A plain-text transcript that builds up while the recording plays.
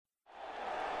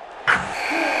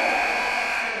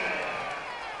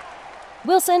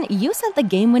Wilson, you sent the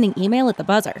game-winning email at the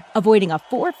buzzer, avoiding a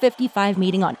 4:55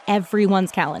 meeting on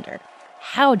everyone's calendar.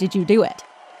 How did you do it?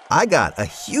 I got a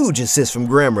huge assist from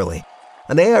Grammarly,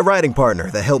 an AI writing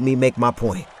partner that helped me make my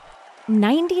point.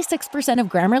 96% of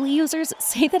Grammarly users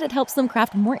say that it helps them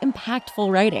craft more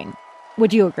impactful writing.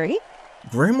 Would you agree?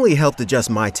 Grammarly helped adjust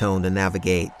my tone to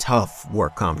navigate tough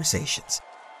work conversations.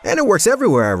 And it works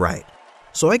everywhere I write,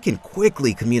 so I can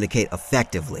quickly communicate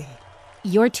effectively.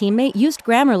 Your teammate used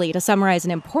Grammarly to summarize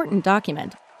an important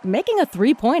document, making a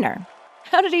 3-pointer.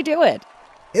 How did he do it?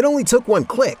 It only took one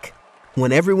click.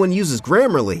 When everyone uses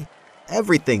Grammarly,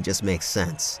 everything just makes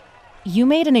sense. You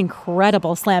made an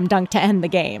incredible slam dunk to end the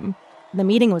game. The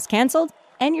meeting was canceled,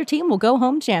 and your team will go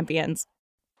home champions.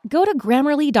 Go to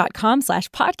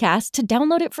Grammarly.com/podcast to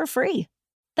download it for free.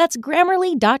 That's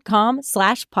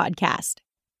Grammarly.com/podcast.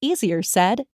 Easier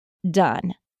said,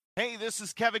 done. Hey, this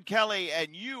is Kevin Kelly,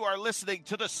 and you are listening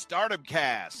to the Stardom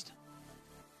Cast.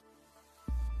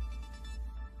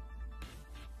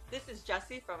 This is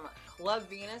Jesse from Club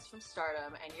Venus from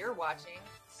Stardom, and you're watching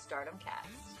Stardom Cast.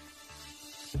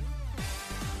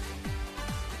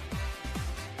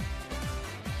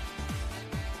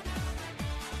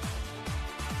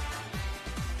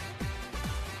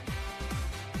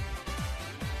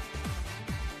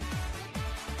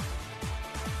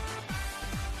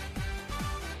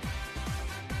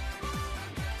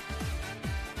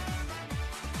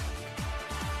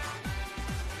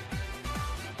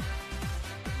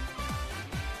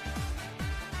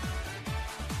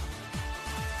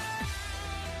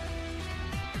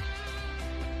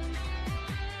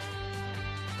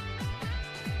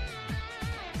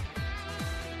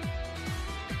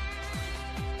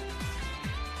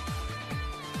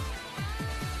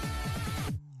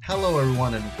 Hello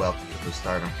everyone and welcome to the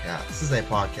Stardom Cast. This is a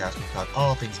podcast where we talk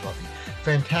all things about the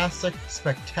fantastic,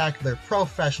 spectacular,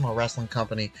 professional wrestling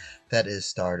company that is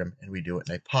Stardom, and we do it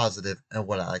in a positive and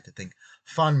what I like to think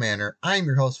fun manner. I'm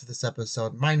your host for this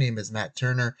episode. My name is Matt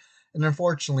Turner, and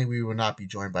unfortunately we will not be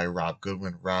joined by Rob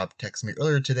Goodwin. Rob texted me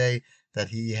earlier today that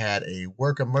he had a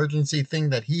work emergency thing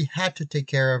that he had to take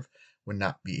care of, would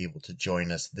not be able to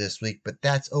join us this week, but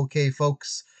that's okay,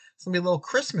 folks. It's going to be a little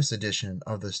Christmas edition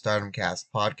of the Stardom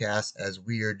Cast podcast, as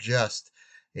we are just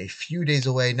a few days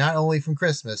away, not only from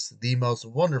Christmas, the most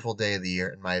wonderful day of the year,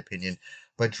 in my opinion,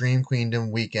 but Dream Queendom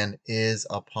weekend is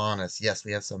upon us. Yes,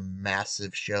 we have some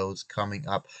massive shows coming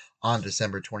up on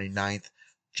December 29th,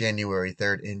 January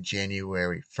 3rd, and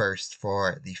January 1st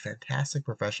for the fantastic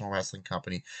professional wrestling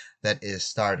company that is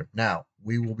Stardom. Now,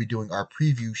 we will be doing our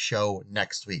preview show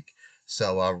next week.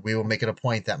 So we will make it a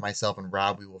point that myself and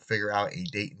Rob, we will figure out a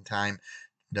date and time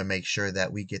to make sure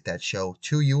that we get that show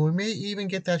to you. We may even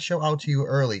get that show out to you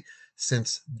early,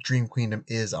 since Dream Queendom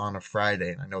is on a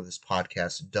Friday. And I know this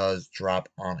podcast does drop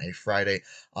on a Friday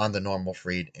on the normal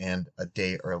feed and a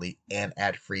day early and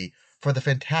ad-free for the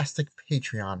fantastic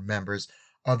Patreon members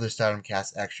of the Stardom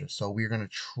Cast Extra. So we're going to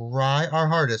try our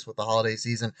hardest with the holiday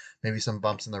season, maybe some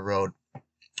bumps in the road.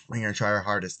 We're going to try our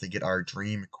hardest to get our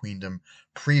Dream Queendom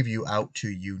preview out to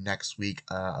you next week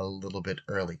a little bit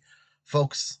early.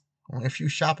 Folks, only a few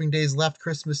shopping days left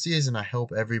Christmas season. I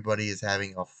hope everybody is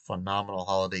having a phenomenal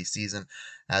holiday season.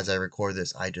 As I record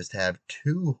this, I just have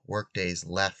 2 work days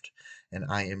left, and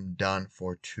I am done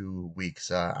for 2 weeks.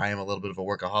 I am a little bit of a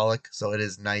workaholic, so it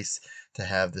is nice to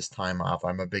have this time off.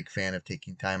 I'm a big fan of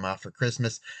taking time off for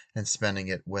Christmas and spending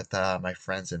it with my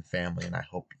friends and family, and I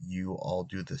hope you all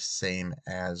do the same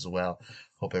as well.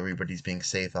 Hope everybody's being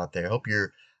safe out there. Hope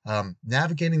you're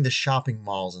navigating the shopping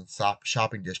malls and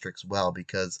shopping districts well,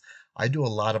 because I do a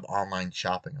lot of online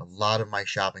shopping. A lot of my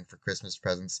shopping for Christmas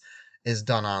presents is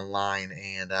done online,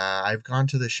 and I've gone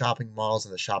to the shopping malls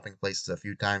and the shopping places a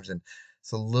few times, and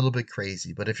it's a little bit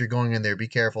crazy. But if you're going in there, be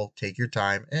careful, take your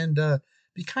time, and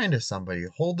be kind to somebody.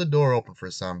 Hold the door open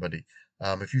for somebody.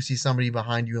 If you see somebody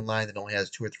behind you in line that only has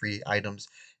 2 or 3 items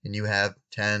and you have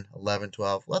 10, 11,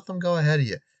 12, let them go ahead of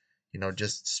you. You know,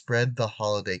 just spread the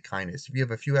holiday kindness. If you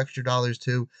have a few extra dollars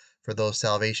too, for those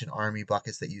Salvation Army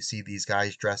buckets that you see these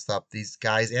guys dressed up, these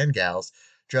guys and gals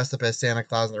dressed up as Santa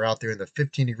Claus, and they're out there in the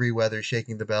 15-degree weather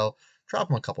shaking the bell, drop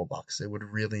them a couple bucks. It would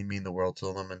really mean the world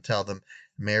to them, and tell them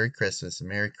Merry Christmas,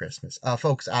 Merry Christmas.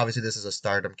 Folks, obviously this is a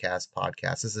Stardom Cast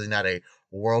podcast. This is not a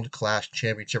World Class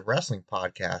Championship Wrestling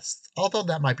podcast, although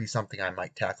that might be something I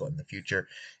might tackle in the future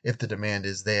if the demand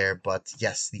is there. But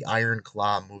yes, the Iron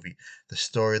Claw movie, the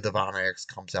story of the Von Erichs,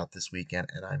 comes out this weekend,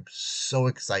 and I'm so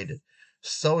excited.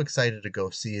 So excited to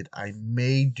go see it. I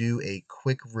may do a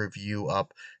quick review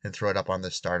up and throw it up on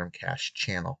the Stardom Cast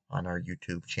channel on our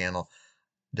YouTube channel.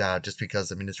 just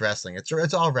because, I mean, it's wrestling.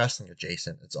 It's all wrestling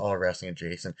adjacent. It's all wrestling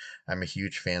adjacent. I'm a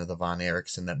huge fan of the Von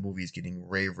Erichsen. That movie's getting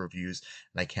rave reviews,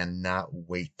 and I cannot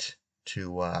wait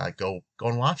to go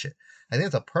and watch it. I think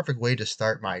it's a perfect way to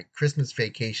start my Christmas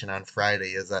vacation on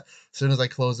Friday. Is as soon as I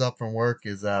close up from work,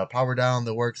 is power down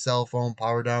the work cell phone,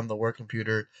 power down the work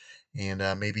computer,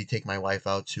 and maybe take my wife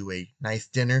out to a nice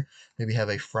dinner. Maybe have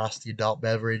a frosty adult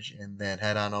beverage, and then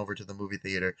head on over to the movie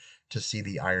theater to see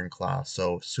the Iron Claw.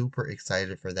 So super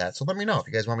excited for that. So let me know if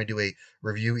you guys want me to do a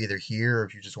review either here, or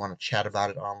if you just want to chat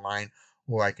about it online,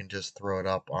 or I can just throw it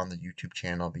up on the YouTube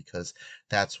channel, because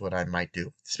that's what I might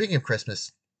do. Speaking of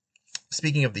Christmas,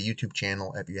 speaking of the YouTube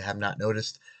channel, if you have not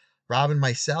noticed, Rob and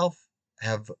myself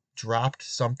have dropped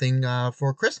something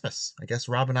for Christmas. I guess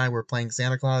Rob and I were playing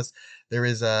Santa Claus. There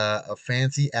is a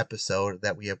fancy episode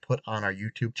that we have put on our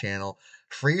YouTube channel,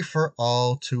 free for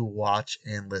all to watch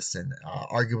and listen.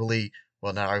 Arguably,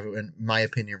 well, not arguably, in my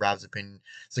opinion, Rob's opinion,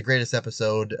 it's the greatest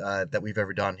episode that we've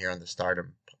ever done here on the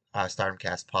Stardom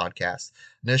Cast podcast.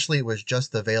 Initially, it was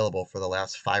just available for the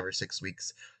last 5 or 6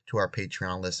 weeks to our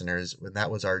Patreon listeners, and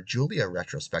that was our Julia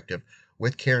retrospective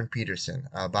with Karen Peterson.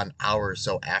 About an hour or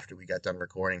so after we got done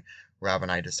recording, Rob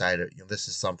and I decided, this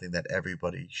is something that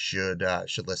everybody should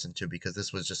listen to, because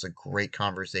this was just a great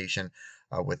conversation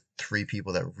with three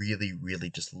people that really, really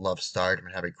just love Stardom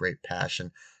and have a great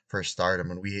passion for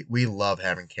Stardom. And we love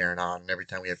having Karen on. And every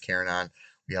time we have Karen on,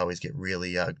 we always get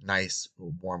really nice,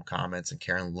 warm comments. And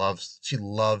Karen loves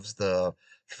the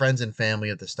friends and family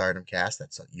of the Stardom Cast.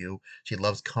 That's you. She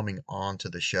loves coming on to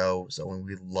the show. So when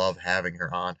we love having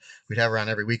her on, we'd have her on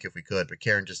every week if we could. But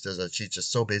Karen just she's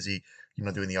just so busy,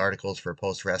 doing the articles for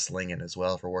Post Wrestling and as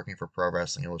well for working for Pro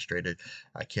Wrestling Illustrated.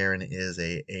 Karen is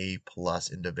a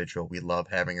plus individual. We love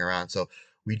having her on. So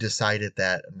we decided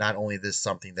that not only this is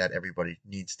something that everybody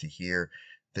needs to hear,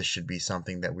 this should be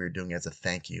something that we're doing as a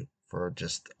thank you for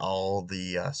just all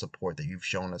the support that you've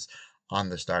shown us on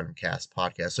the Stardom Cast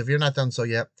podcast. So if you're not done so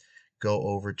yet, go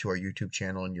over to our YouTube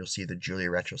channel and you'll see the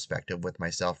Julia retrospective with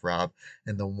myself, Rob,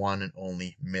 and the one and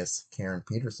only Miss Karen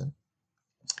Peterson.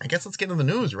 I guess let's get into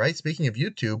the news, right? Speaking of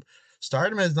YouTube,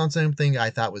 Stardom has done something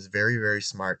I thought was very, very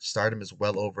smart. Stardom is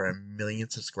well over 1 million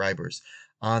subscribers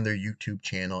on their YouTube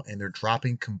channel, and they're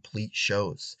dropping complete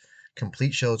shows.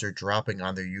 Complete shows are dropping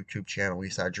on their YouTube channel. We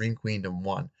saw Dream Queendom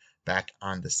 1 back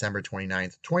on December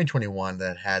 29th, 2021,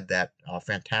 that had that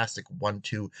fantastic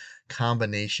 1-2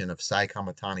 combination of Sai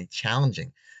Kamatani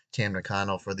challenging Tam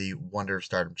Nakano for the Wonder of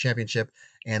Stardom Championship,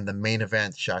 and the main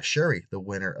event, Shashuri, the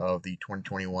winner of the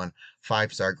 2021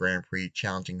 5-Star Grand Prix,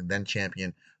 challenging then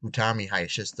champion Utami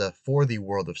Hayashishita for the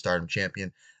World of Stardom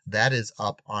Champion. That is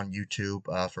up on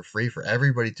YouTube for free for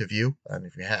everybody to view. And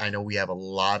if I know we have a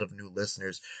lot of new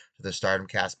listeners to the Stardom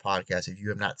Cast podcast. If you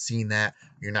have not seen that,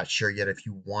 you're not sure yet if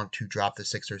you want to drop the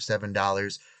 $6 or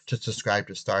 $7 to subscribe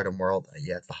to Stardom World.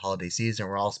 Yeah, it's the holiday season.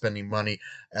 We're all spending money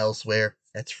elsewhere.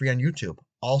 It's free on YouTube.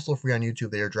 Also free on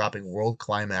YouTube, they are dropping World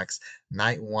Climax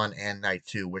Night 1 and Night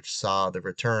 2, which saw the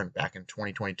return back in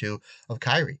 2022 of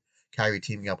Kairi. Kairi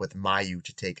teaming up with Mayu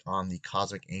to take on the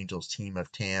Cosmic Angels team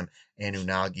of Tam and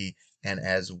Unagi, and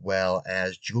as well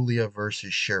as Julia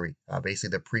versus Shuri, basically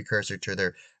the precursor to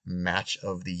their match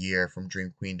of the year from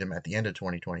Dream Queendom at the end of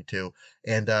 2022.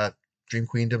 And Dream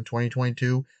Queendom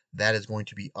 2022, that is going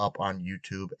to be up on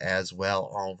YouTube as well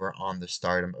over on the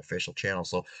Stardom official channel.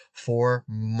 So 4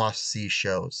 must-see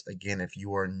shows. Again, if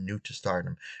you are new to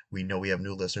Stardom, we know we have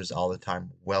new listeners all the time.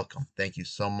 Welcome. Thank you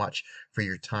so much for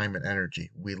your time and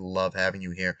energy. We love having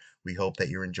you here. We hope that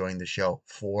you're enjoying the show.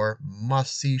 4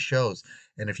 must-see shows.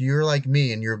 And if you're like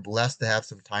me and you're blessed to have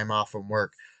some time off from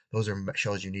work, those are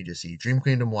shows you need to see. Dream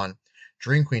Queendom 1,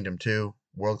 Dream Queendom 2,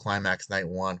 World Climax Night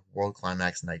 1, World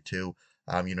Climax Night 2.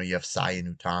 You have Sai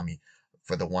and Utami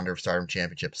for the Wonder of Stardom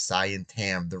Championship. Sai and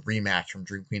Tam, the rematch from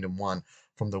Dream Queendom 1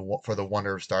 for the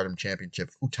Wonder of Stardom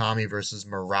Championship. Utami versus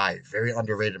Mirai. Very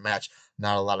underrated match.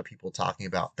 Not a lot of people talking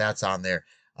about. That's on there.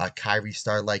 Kairi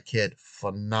Starlight Kid.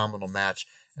 Phenomenal match.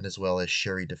 And as well as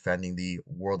Shuri defending the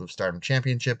World of Stardom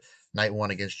Championship. Night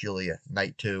 1 against Julia.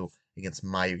 Night 2 against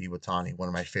Mayu Iwatani. One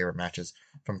of my favorite matches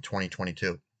from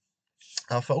 2022.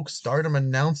 Folks, Stardom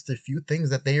announced a few things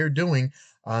that they are doing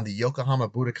on the Yokohama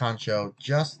Budokan show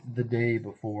just the day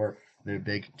before their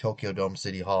big Tokyo Dome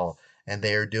City Hall. And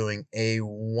they are doing a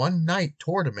one-night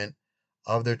tournament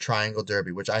of their Triangle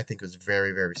Derby, which I think was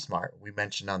very, very smart. We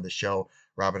mentioned on the show,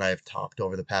 Rob and I have talked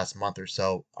over the past month or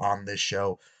so on this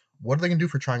show, what are they going to do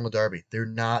for Triangle Derby? They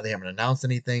haven't announced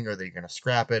anything. Are they going to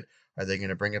scrap it? Are they going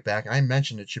to bring it back? And I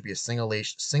mentioned it should be a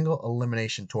single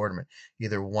elimination tournament,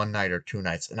 either one night or 2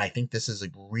 nights. And I think this is a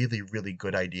really, really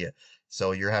good idea.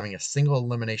 So you're having a single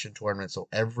elimination tournament, so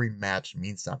every match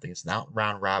means something. It's not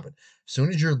round robin. As soon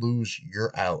as you lose,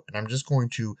 you're out. And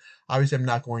obviously I'm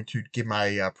not going to give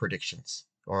my predictions,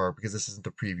 or because this isn't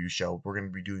the preview show. We're going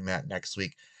to be doing that next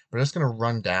week. But I'm just going to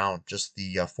run down just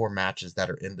the 4 matches that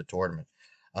are in the tournament.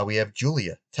 We have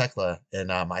Julia, Tekla, and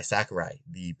Mai Sakurai,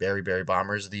 the Berry Berry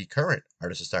Bombers, the current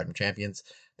Artist of Stardom champions.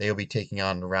 They will be taking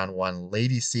on round 1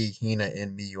 Lady C, Hina,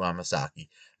 and Miyu Amasaki.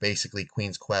 Basically,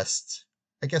 Queen's Quest.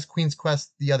 I guess Queen's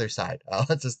Quest, the other side.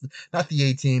 Let's just not the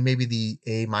A team, maybe the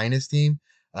A minus team.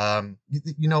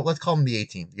 Let's call them the A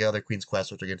team. The other Queen's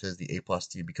Quest, which we're going to is the A plus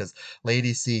team, because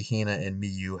Lady C, Hina, and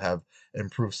Miyu have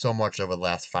improved so much over the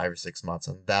last 5 or 6 months,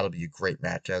 and that'll be a great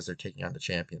match as they're taking on the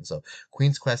champions. So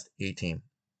Queen's Quest A team.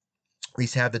 We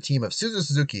have the team of Suzu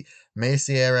Suzuki, Mei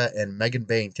Sierra, and Megan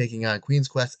Bain taking on Queen's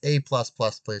Quest A plus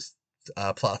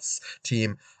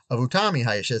team of Utami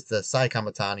Hayashishita, Sai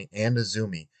Kamatani, and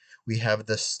Azumi. We have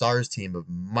the Stars team of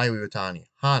Mayu Utani,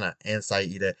 Hana, and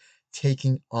Saida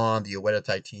taking on the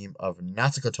Uedatai team of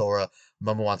Natsuko Tora,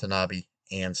 Momo Watanabe,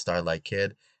 and Starlight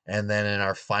Kid. And then in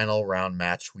our final round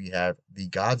match, we have the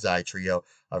God's Eye trio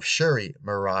of Shuri,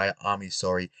 Mirai,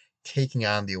 Amisori, taking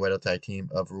on the Uedatai team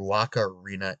of Ruaka,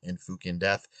 Rina, and Fukin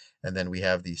Death. And then we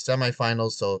have the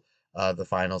semifinals, so the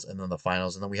finals, and then the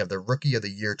finals. And then we have the Rookie of the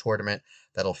Year tournament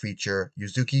that'll feature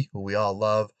Yuzuki, who we all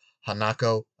love,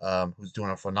 Hanako, who's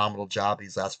doing a phenomenal job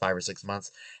these last 5 or 6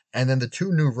 months. And then the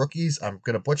 2 new rookies, I'm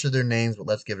going to butcher their names, but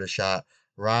let's give it a shot.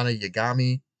 Rana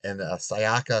Yagami and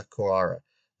Sayaka Koara.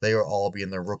 They will all be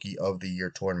in the Rookie of the Year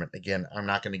tournament. Again, I'm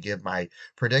not going to give my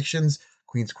predictions.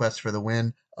 Queen's Quest for the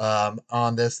win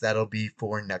on this. That'll be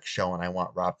for next show, and I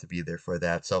want Rob to be there for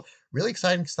that. So really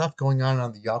exciting stuff going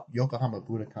on the Yokohama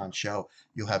Budokan show.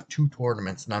 You'll have 2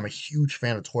 tournaments, and I'm a huge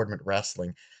fan of tournament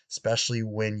wrestling, especially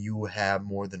when you have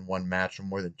more than 1 match or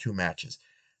more than 2 matches.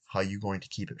 How are you going to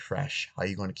keep it fresh? How are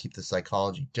you going to keep the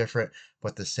psychology different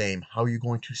but the same? How are you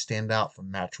going to stand out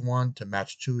from match 1 to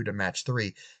match 2 to match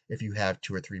 3 if you have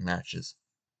 2 or 3 matches?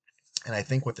 And I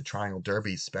think with the Triangle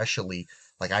Derby, especially,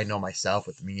 like I know myself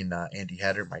with me and Andy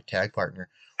Hedder, my tag partner,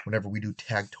 whenever we do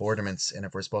tag tournaments, and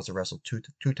if we're supposed to wrestle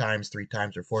two times, 3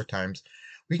 times, or 4 times,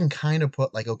 we can kind of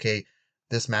put like, okay,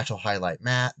 this match will highlight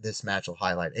Matt, this match will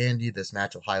highlight Andy, this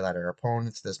match will highlight our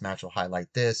opponents, this match will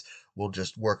highlight this, we'll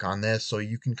just work on this. So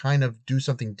you can kind of do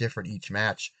something different each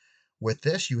match. With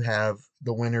this, you have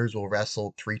the winners will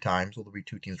wrestle 3 times. Well, there'll be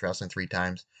 2 teams wrestling 3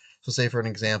 times. So say for an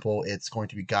example, it's going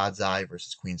to be God's Eye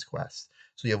versus Queen's Quest.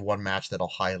 So you have 1 match that'll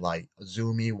highlight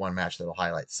Azumi, 1 match that'll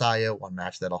highlight Saya, 1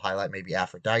 match that'll highlight maybe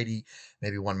Aphrodite,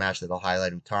 maybe 1 match that'll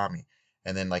highlight Utami.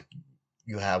 And then like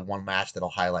you have 1 match that'll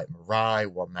highlight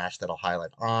Mirai, 1 match that'll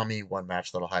highlight Ami, 1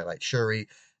 match that'll highlight Shuri.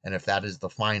 And if that is the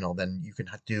final, then you can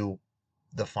do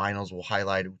the finals will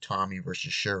highlight Utami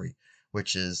versus Shuri,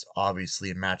 which is obviously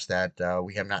a match that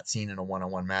we have not seen in a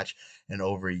one-on-one match in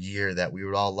over a year that we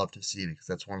would all love to see, because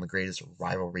that's one of the greatest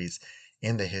rivalries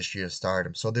in the history of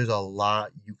Stardom. So there's a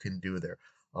lot you can do there,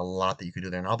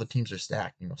 and all the teams are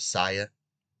stacked. Saida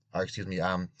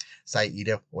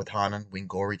with Hanan,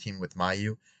 Wingori team with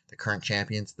Mayu, the current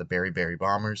champions, the Berry Berry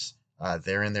Bombers.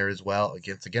 They're in there as well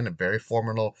against, again, a very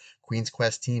formidable Queen's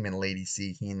Quest team and Lady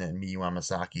C, Hina, and Miyu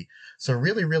Amasaki. So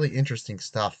really, really interesting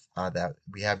stuff that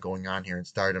we have going on here in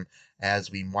Stardom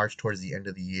as we march towards the end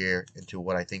of the year into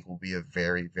what I think will be a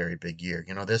very, very big year.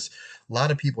 A lot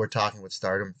of people are talking with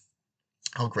Stardom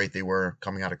how great they were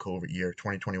coming out of COVID year.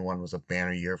 2021 was a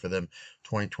banner year for them.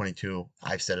 2022,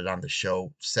 I've said it on the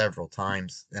show several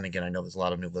times. And again, I know there's a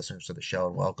lot of new listeners to the show,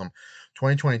 and welcome.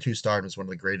 2022 Stardom is one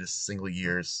of the greatest single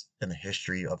years in the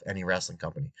history of any wrestling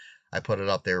company. I put it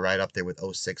up there, right up there with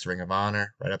 06 Ring of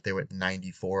Honor, right up there with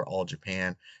 94 All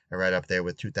Japan, and right up there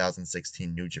with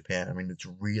 2016 New Japan. I mean, it's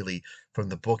really from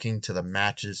the booking to the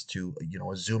matches to,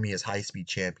 Azumi as high speed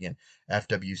champion,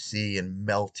 FWC and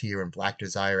Meltier and Black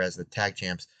Desire as the tag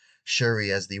champs,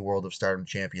 Shuri as the World of Stardom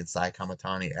champion, Sai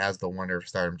Kamatani as the Wonder of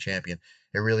Stardom champion.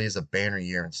 It really is a banner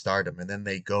year in Stardom. And then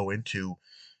they go into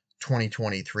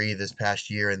 2023 this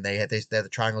past year, and they had the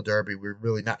Triangle Derby. We're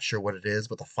really not sure what it is,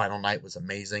 but the final night was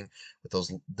amazing with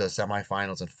the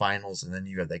semifinals and finals. And then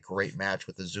you had that great match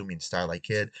with Azumi and Starlight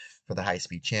Kid for the high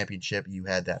speed championship. You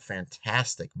had that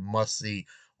fantastic must see,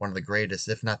 one of the greatest,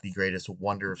 if not the greatest,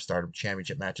 Wonder of Stardom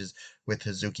championship matches with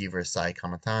Hazuki versus Sai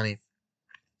Kamatani.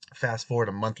 Fast forward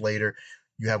a month later,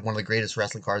 you have one of the greatest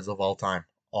wrestling cards of all time,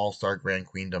 All-Star Grand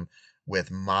Queendom, with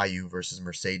Mayu versus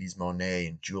Mercedes Moné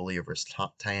and Julia versus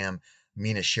Tam,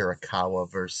 Mina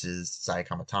Shirakawa versus Saya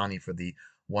Kamatani for the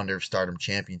Wonder of Stardom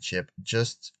Championship.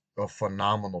 Just a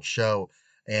phenomenal show.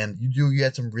 And you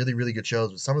had some really, really good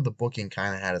shows, but some of the booking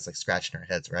kind of had us like scratching our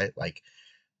heads, right? Like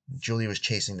Julia was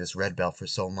chasing this red belt for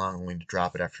so long, only to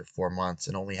drop it after 4 months,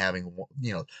 and only having,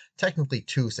 technically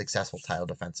two successful title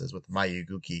defenses with Maya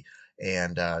Ibuki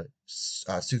and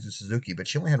Suzu Suzuki, but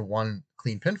she only had one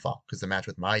clean pinfall because the match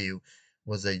with Mayu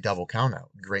was a double countout.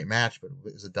 Great match, but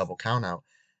it was a double countout.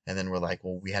 And then we're like,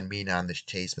 well, we had Mina on this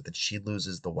chase, but then she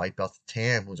loses the white belt to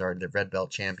Tam, who's already the red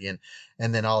belt champion,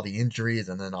 and then all the injuries,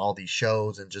 and then all these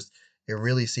shows, and just it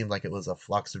really seemed like it was a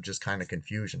flux of just kind of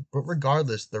confusion. But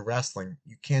regardless, the wrestling,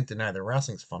 you can't deny the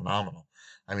wrestling's phenomenal.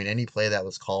 I mean, any play that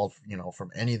was called,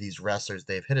 from any of these wrestlers,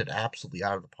 they've hit it absolutely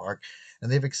out of the park,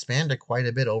 and they've expanded quite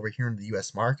a bit over here in the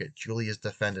U.S. market. Julia's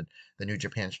defended the New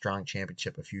Japan Strong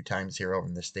Championship a few times here over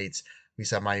in the States. We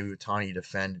saw Mayu Iwatani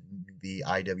defend the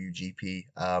IWGP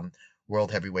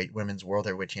Women's World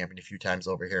Heavyweight Champion a few times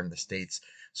over here in the States.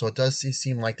 So it does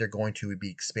seem like they're going to be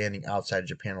expanding outside of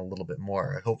Japan a little bit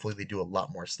more. Hopefully they do a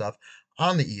lot more stuff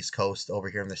on the East Coast over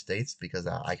here in the States because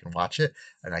I can watch it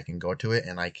and I can go to it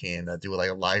and I can do like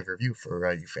a live review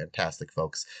for you fantastic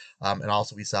folks. And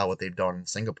also we saw what they've done in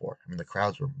Singapore. I mean, the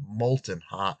crowds were molten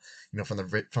hot, from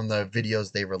the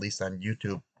videos they released on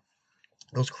YouTube.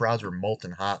 Those crowds were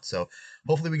molten hot. So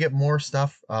hopefully we get more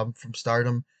stuff from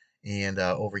Stardom and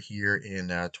over here in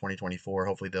 2024.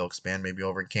 Hopefully they'll expand maybe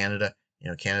over in Canada.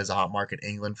 Canada's a hot market.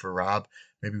 England for Rob.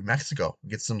 Maybe Mexico.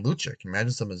 Get some lucha. Can you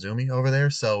imagine some Azumi over there?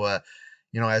 So,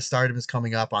 as Stardom is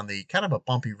coming up on the kind of a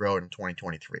bumpy road in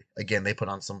 2023. Again, they put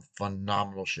on some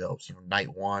phenomenal shows. Night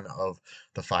one of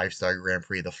the 5-Star Grand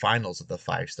Prix, the finals of the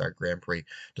 5-Star Grand Prix,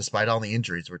 despite all the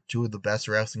injuries, were two of the best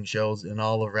wrestling shows in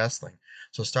all of wrestling.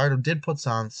 So Stardom did put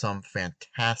on some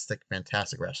fantastic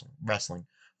wrestling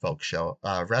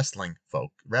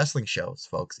shows,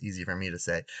 folks. Easy for me to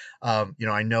say.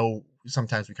 I know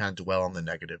sometimes we kind of dwell on the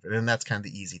negative, and that's kind of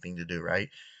the easy thing to do, right?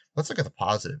 Let's look at the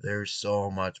positive. There's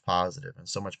so much positive and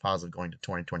so much positive going to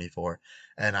 2024,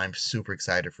 and I'm super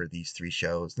excited for these 3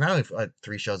 shows. Not only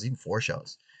 3 shows, even 4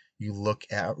 shows. You look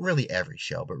at really every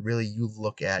show, but really you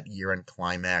look at year-end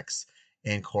Climax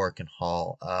in Cork and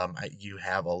Hall. You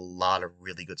have a lot of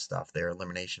really good stuff there.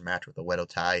 Elimination match with the Wedo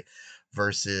Tai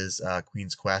versus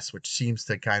Queen's Quest, which seems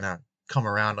to kind of come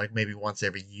around like maybe once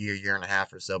every year and a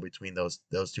half or so between those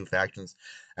two factions,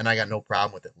 and I got no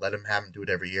problem with it. Let them have them do it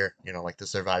every year, like the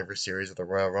Survivor Series or the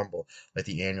Royal Rumble, like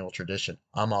the annual tradition.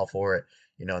 I'm all for it,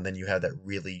 and then you have that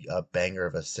really banger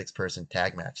of a 6-person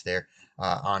tag match there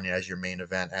on as your main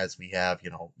event, as we have,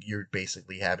 you're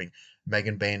basically having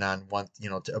Megan Bain on one,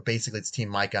 basically it's Team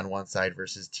Mike on one side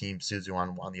versus Team Suzu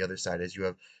on the other side, as you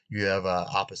have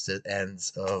opposite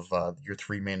ends of your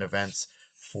 3 main events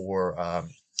for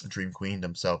Dream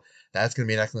Queendom. So that's going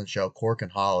to be an excellent show. Cork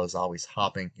and Hall is always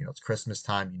hopping. It's Christmas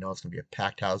time. It's going to be a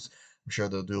packed house. I'm sure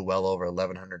they'll do well over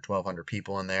 1,100, 1,200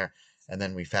 people in there. And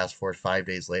then we fast forward 5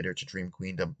 days later to Dream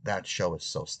Queendom. That show is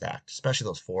so stacked, especially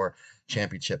those 4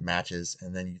 championship matches.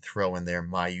 And then you throw in there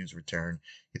Mayu's return.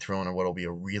 You throw in what will be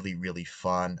a really, really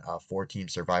fun 4-team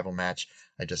survival match.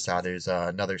 I just saw there's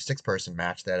another 6-person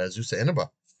match that Azusa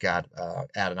Inaba got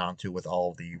added on to with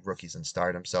all of the rookies in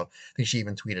Stardom. So I think she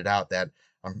even tweeted out that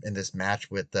I'm in this match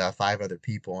with 5 other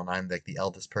people, and I'm like the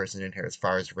eldest person in here as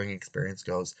far as ring experience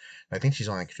goes. I think she's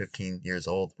only like 15 years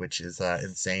old, which is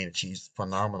insane, and she's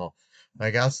phenomenal.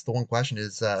 I guess the one question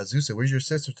is, Azusa, where's your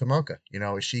sister Tomoka?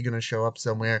 Is she going to show up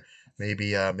somewhere?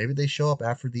 Maybe they show up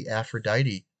after the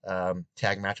Aphrodite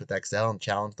tag match with XL and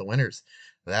challenge the winners.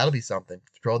 That'll be something.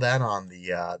 Throw that on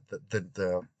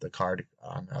the card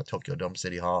on Tokyo Dome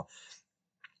City Hall.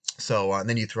 So and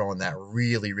then you throw in that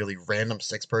really, really random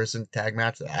 6-person tag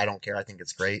match that I don't care. I think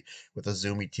it's great with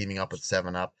Azumi teaming up with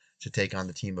 7-Up to take on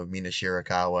the team of Mina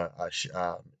Shirakawa,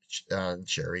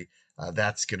 Shuri.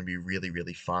 That's going to be really,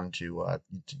 really fun to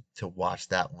watch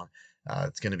that one.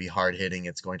 It's going to be hard hitting.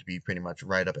 It's going to be pretty much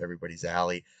right up everybody's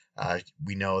alley.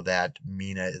 We know that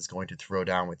Mina is going to throw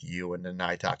down with you and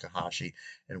Nanai Takahashi,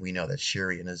 and we know that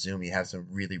Shuri and Azumi have some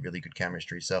really, really good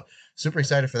chemistry. So super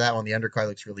excited for that one. The undercard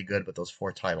looks really good, but those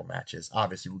 4 title matches,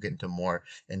 obviously we'll get into more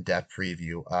in-depth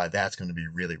preview. That's going to be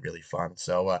really, really fun.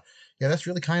 So yeah, that's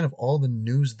really kind of all the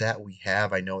news that we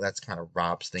have. I know that's kind of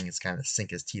Rob's thing. It's kind of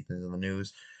sink his teeth into the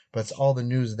news, but it's all the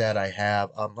news that I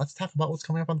have. Let's talk about what's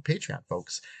coming up on the Patreon,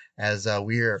 folks, as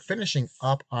we are finishing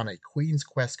up on a Queen's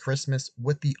Quest Christmas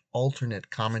with the alternate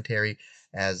commentary,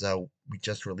 as we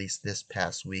just released this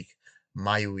past week,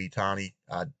 Mayu Iwatani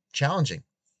challenging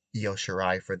Io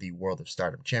Shirai for the World of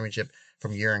Stardom Championship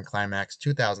from year-end Climax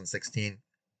 2016,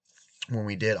 when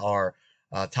we did our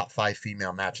top 5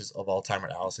 female matches of all time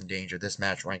with Allison Danger. This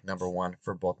match ranked number 1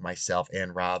 for both myself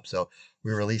and Rob. So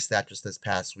we released that just this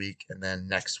past week, and then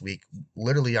next week,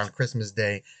 literally on Christmas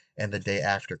Day and the day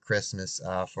after Christmas,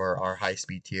 for our high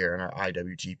speed tier and our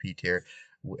IWGP tier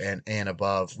and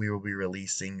above, we will be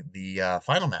releasing the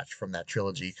final match from that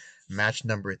trilogy, match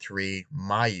number 3,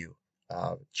 Mayu,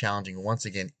 challenging once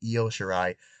again Io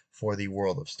Shirai for the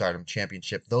World of Stardom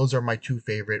Championship. Those are my 2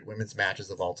 favorite women's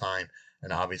matches of all time,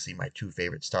 and obviously my 2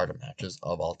 favorite Stardom matches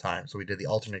of all time. So we did the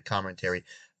alternate commentary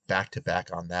back to back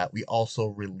on that. We also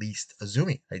released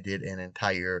Azumi. I did an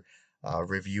entire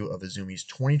review of Azumi's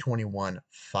 2021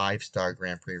 5-star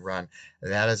Grand Prix run.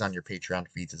 That is on your Patreon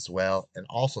feeds as well. And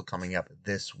also coming up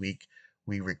this week,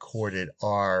 we recorded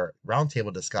our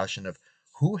roundtable discussion of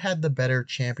who had the better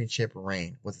championship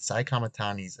reign. Was it Sai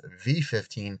Kamatani's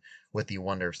V15 with the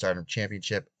Wonder of Stardom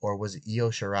Championship, or was it Io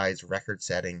Shirai's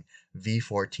record-setting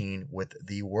V14 with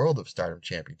the World of Stardom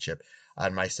Championship?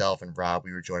 And myself and Rob,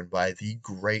 we were joined by the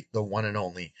great, the one and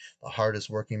only, the hardest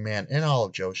working man in all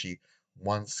of Joshi,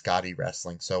 one Scotty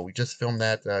Wrestling. So we just filmed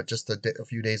that just a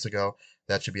few days ago.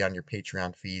 That should be on your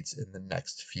Patreon feeds in the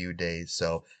next few days.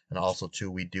 So, and also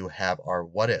too, we do have our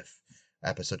What If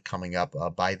episode coming up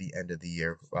by the end of the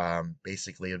year.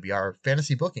 Basically, it'll be our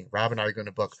fantasy booking. Rob and I are going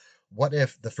to book what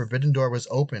if the forbidden door was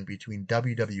open between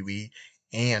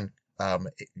and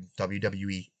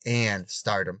WWE and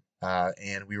Stardom,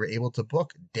 and we were able to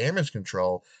book Damage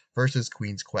Control versus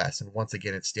Queen's Quest. And once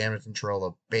again, it's Damage Control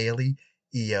of Bailey,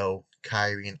 Io,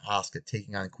 Kairi, and Asuka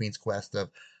taking on Queen's Quest of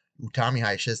Utami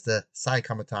Hayashishita, Sai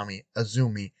Kamatani,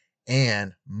 Azumi,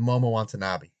 and Momo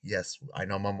Watanabe. Yes, I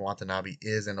know Momo Watanabe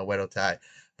is in a Oedo Tai,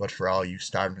 but for all you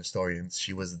Stardom historians,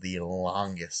 she was the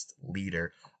longest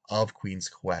leader of Queen's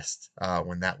Quest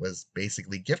when that was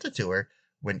basically gifted to her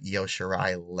when Io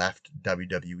Shirai left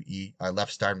WWE,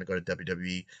 left Stardom to go to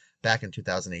WWE back in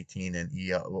 2018, and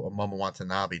Momo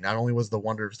Watanabe not only was the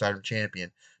Wonder of Stardom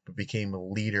champion, but became a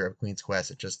leader of Queen's Quest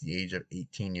at just the age of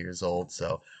 18 years old.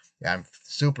 So yeah, I'm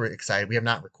super excited. We have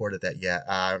not recorded that yet.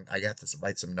 I got to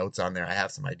write some notes on there. I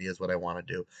have some ideas what I want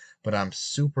to do, but I'm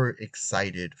super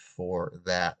excited for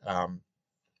that.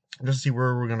 Just to see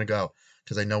where we're gonna go,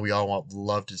 because I know we all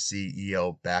love to see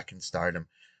Io back in Stardom.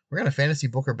 We're gonna fantasy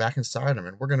book her back in Stardom,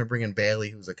 and we're gonna bring in Bailey,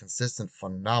 who's a consistent,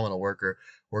 phenomenal worker.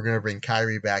 We're gonna bring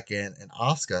Kairi back in, and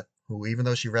Asuka, who even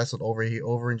though she wrestled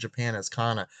over in Japan as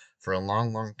Kana for a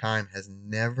long, long time, has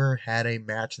never had a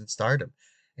match in Stardom.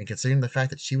 And considering the fact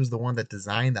that she was the one that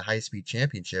designed the High Speed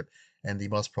Championship and the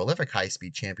most prolific High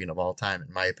Speed champion of all time,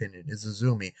 in my opinion, is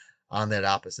Azumi on that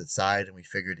opposite side. And we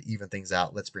figured to even things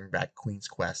out, let's bring back Queen's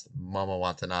Quest, Momo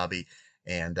Watanabe.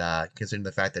 And considering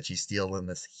the fact that she's still in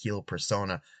this heel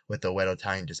persona with the Oedo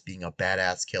Tai just being a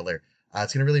badass killer,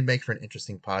 it's going to really make for an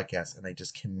interesting podcast. And I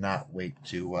just cannot wait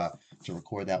to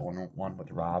record that one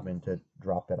with Rob and to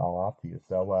drop that all off to you.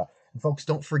 So, and folks,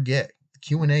 don't forget,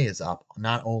 Q&A is up.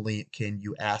 Not only can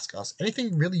you ask us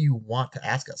anything really you want to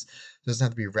ask us, it doesn't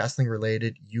have to be wrestling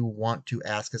related. You want to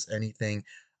ask us anything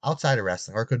outside of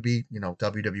wrestling, or it could be,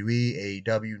 WWE,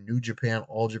 AEW, New Japan,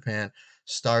 All Japan,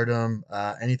 Stardom,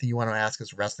 anything you want to ask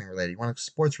us wrestling related. You want to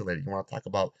sports related. You want to talk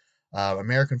about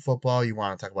American football. You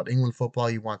want to talk about England football.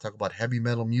 You want to talk about heavy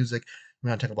metal music. You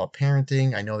want to talk about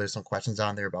parenting. I know there's some questions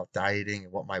on there about dieting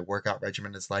and what my workout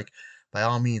regimen is like. By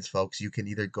all means, folks, you can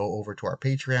either go over to our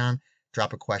Patreon,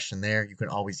 drop a question there. You can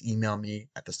always email me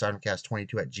at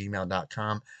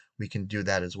thestardomcast22@gmail.com. We can do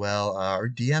that as well, or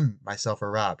DM myself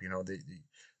or Rob.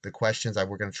 The questions.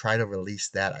 We're going to try to release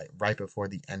that right before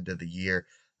the end of the year,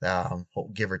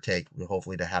 give or take.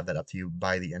 Hopefully to have that up to you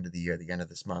by the end of the year, the end of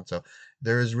this month. So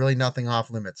there is really nothing off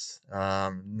limits.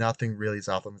 Nothing really is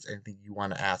off limits. Anything you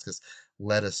want to ask us,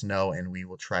 let us know, and we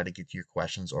will try to get to your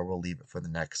questions, or we'll leave it for the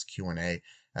next Q&A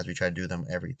as we try to do them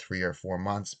every 3 or 4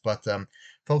 months. But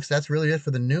folks, that's really it for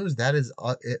the news. That is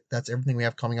it. That's everything we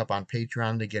have coming up on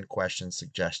Patreon. And again, questions,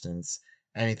 suggestions,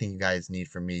 anything you guys need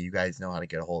from me, you guys know how to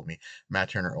get a hold of me. Matt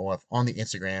Turner OF on the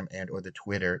Instagram and or the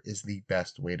Twitter is the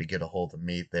best way to get a hold of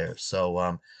me there. So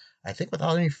I think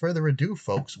without any further ado,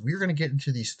 folks, we're going to get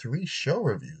into these 3 show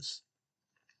reviews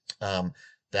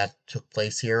that took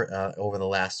place here over the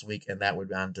last week, and that would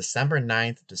be on December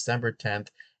 9th, December 10th,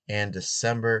 and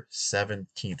December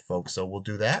 17th, folks. So we'll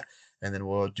do that, and then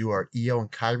we'll do our Io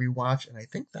and Kairi watch, and I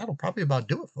think that'll probably about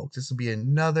do it, folks. This will be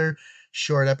another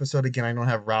short episode. Again, I don't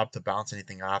have Rob to bounce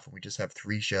anything off, and we just have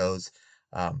 3 shows.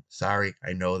 Sorry,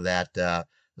 I know that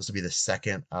this will be the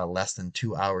second less than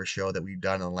 2-hour show that we've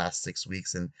done in the last 6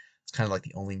 weeks, and it's kind of like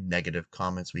the only negative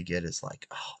comments we get is like,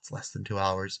 oh, it's less than 2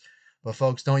 hours. But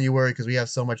folks, don't you worry, because we have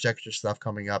so much extra stuff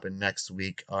coming up, and next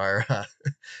week are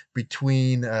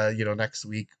between next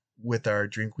week with our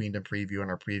Dream Queendom preview and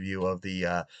our preview of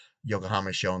the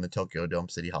Yokohama show and the Tokyo Dome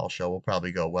City Hall show. We'll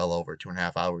probably go well over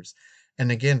 2.5 hours.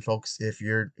 And again, folks, if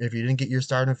you didn't get your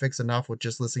Stardom fix enough with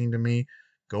just listening to me,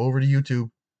 go over to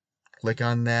YouTube, click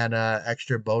on that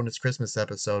extra bonus Christmas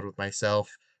episode with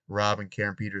myself, Rob, and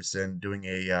Karen Peterson doing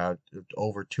a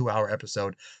over 2 hour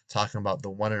episode talking about the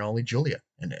one and only Julia.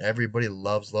 And everybody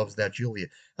loves that Julia.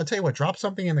 I'll tell you what, drop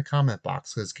something in the comment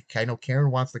box because I know Karen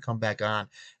wants to come back on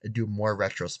and do more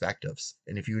retrospectives.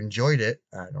 And if you enjoyed it,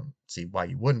 I don't see why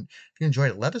you wouldn't. If you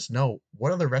enjoyed it, let us know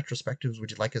what other retrospectives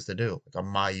would you like us to do, like a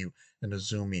Mayu, an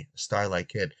Azumi, a Starlight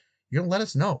Kid. You know, let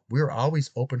us know. We're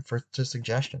always open to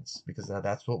suggestions because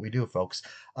that's what we do, folks.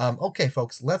 Okay,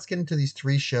 folks, let's get into these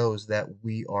 3 shows that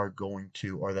we are going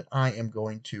to, or that I am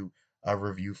going to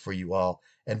review for you all.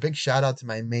 And big shout out to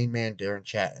my main man, Darren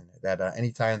Chatton, that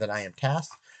anytime that I am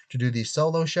tasked to do these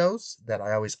solo shows, that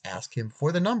I always ask him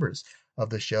for the numbers of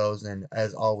the shows. And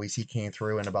as always, he came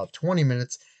through in about 20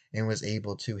 minutes and was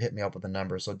able to hit me up with the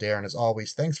numbers. So Darren, as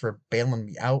always, thanks for bailing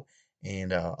me out.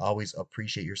 And always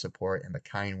appreciate your support and the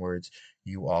kind words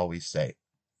you always say.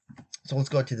 So let's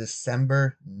go to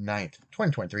December 9th,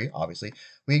 2023. Obviously,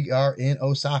 we are in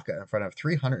Osaka in front of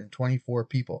 324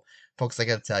 people. Folks, I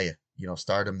got to tell you,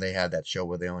 Stardom, they had that show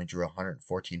where they only drew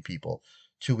 114 people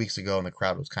 2 weeks ago, and the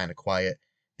crowd was kind of quiet.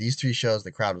 These 3 shows,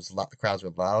 the crowds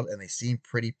were loud, and they seemed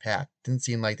pretty packed. Didn't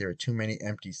seem like there were too many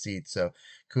empty seats. So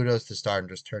kudos to Stardom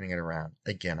just turning it around.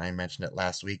 Again, I mentioned it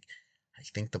last week. I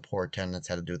think the poor attendance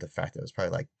had to do with the fact that it was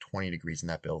probably like 20 degrees in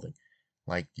that building.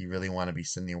 Like, you really want to be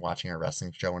sitting there watching a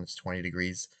wrestling show when it's 20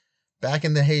 degrees? Back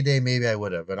in the heyday, maybe I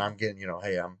would have, but I'm getting,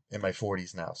 hey, I'm in my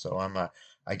 40s now, so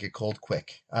I get cold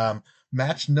quick.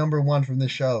 Match number 1 from the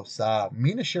show saw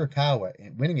Mina Shirakawa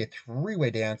winning a 3-way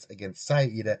dance against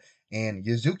Saida and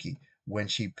Yuzuki when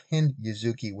she pinned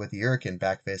Yuzuki with the Hurricane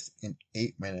back fist in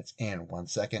 8 minutes and 1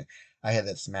 second. I had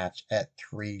this match at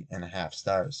 3.5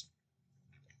 stars.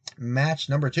 Match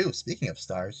number 2, speaking of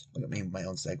stars, look at me, my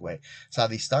own segue, saw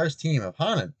the Stars team of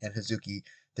Hanan and Hazuki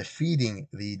defeating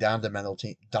the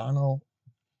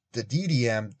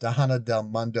DDM Donna Del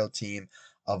Mundo team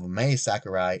of Mai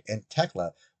Sakurai and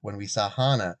Tekla when we saw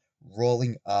Hana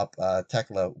rolling up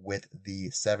Tekla with the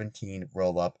 17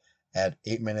 roll up at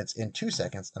 8 minutes and 2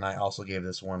 seconds. And I also gave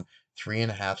this one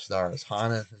 3.5 stars.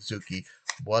 Hana and Hazuki,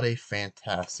 what a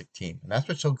fantastic team. And that's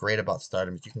what's so great about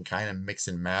Stardom is you can kind of mix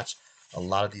and match a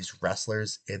lot of these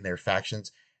wrestlers in their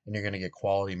factions, and you're going to get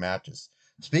quality matches.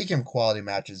 Speaking of quality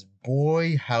matches,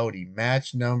 boy howdy,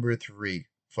 match number 3.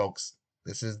 Folks,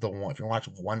 this is the one. If you watch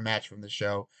one match from the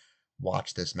show,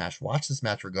 watch this match. Watch this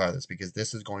match regardless, because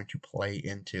this is going to play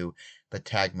into the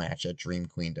tag match at Dream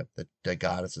Queendom, the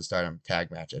Goddess of Stardom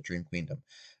tag match at Dream Queendom.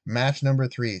 Match number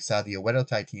 3 saw the Oedo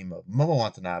Tai team of Momo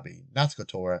Watanabe, Natsuko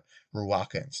Tora,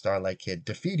 Ruaka, and Starlight Kid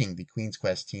defeating the Queen's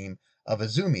Quest team of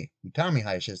Azumi, Utami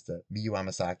Hayashishita, Miyu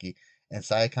Amasaki, and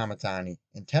Saya Kamatani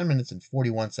in 10 minutes and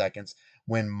 41 seconds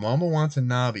when Momo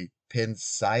Watanabe pinned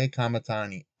Saya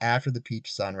Kamatani after the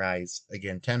Peach Sunrise.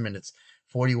 Again, 10 minutes,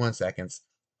 41 seconds.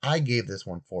 I gave this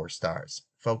one 4 stars.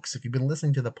 Folks, if you've been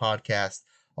listening to the podcast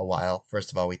a while,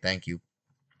 first of all, we thank you.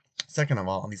 Second of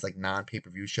all, on these like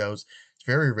non-pay-per-view shows, it's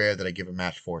very rare that I give a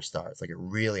match 4 stars. Like, it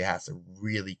really has to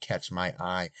really catch my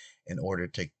eye in order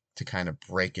to kind of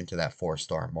break into that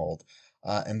 4-star mold.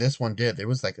 And this one did. There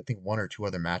was like, I think 1 or 2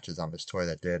 other matches on this tour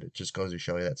that did. It just goes to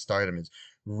show you that Stardom is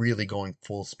really going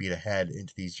full speed ahead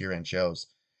into these year-end shows.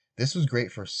 This was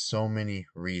great for so many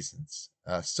reasons.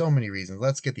 So many reasons.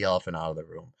 Let's get the elephant out of the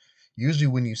room. Usually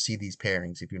when you see these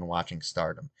pairings, if you've been watching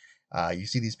Stardom, you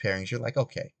see these pairings, you're like,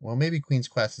 okay, well, maybe Queen's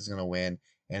Quest is going to win,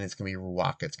 and it's going to be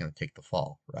Ruaka that's going to take the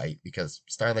fall, right? Because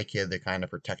Starlight Kid, they're kind of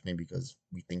protecting because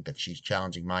we think that she's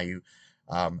challenging Mayu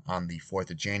on the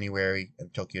 4th of January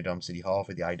at Tokyo Dome City Hall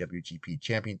for the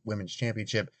IWGP Women's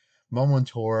Championship. Momo and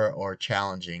Tora are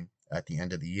challenging at the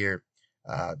end of the year.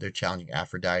 They're challenging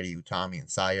Aphrodite, Utami, and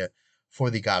Saya for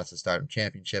the Goddess of Stardom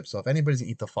Championship. So if anybody's going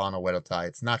to eat the final Oedo Tai,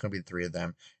 it's not going to be the 3 of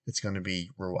them. It's going to be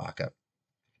Ruaka.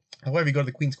 However, you go to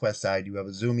the Queen's Quest side, you have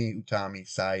Azumi, Utami,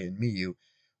 Saya, and Miyu.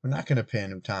 We're not going to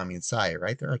pin Utami and Saya,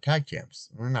 right? They're our tag champs.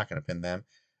 We're not going to pin them.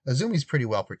 Azumi's pretty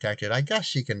well protected. I guess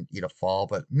she can eat a fall,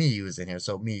 but Miyu is in here,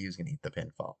 so Miyu's going to eat the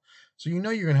pinfall. So you know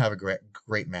you're going to have a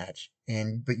great match,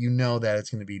 but you know that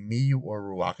it's going to be Miyu or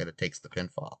Ruaka that takes the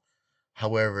pinfall.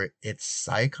 However, it's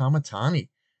Saya Kamatani,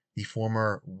 the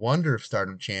former Wonder of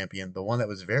Stardom champion, the one that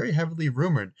was very heavily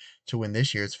rumored to win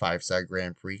this year's 5-star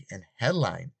Grand Prix and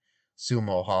headline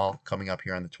Sumo Hall coming up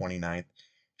here on the 29th.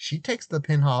 She takes the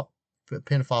pinfall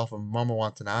from Momo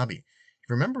Watanabe.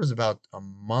 Remember, it was about a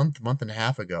month and a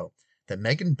half ago that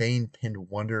Megan Bain pinned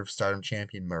Wonder of Stardom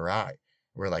champion Mirai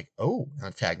We're like, oh, in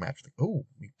a tag match, like, oh,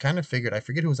 we kind of figured. I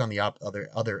forget who was on the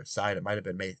other side. It might have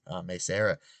been May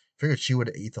Sarah. Figured she would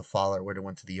have ate the fall or would have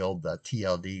went to the old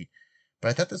TLD. But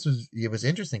I thought it was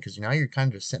interesting because now you're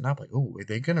kind of just sitting up like, oh, are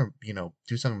they gonna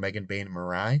do something with Megan Bayne and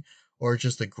Mariah, or it's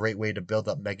just a great way to build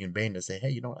up Megan Bayne to say,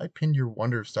 hey, I pinned your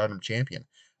Wonder of Stardom champion.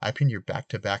 I pinned your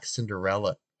back-to-back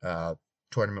Cinderella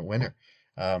tournament winner,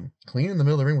 clean in the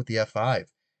middle of the ring with the F5.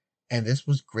 And this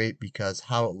was great because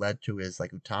how it led to is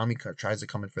like Utami tries to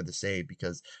come in for the save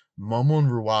because Momo and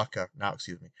Ruaka, no,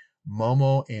 excuse me,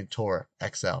 Momo and Tora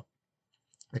XL,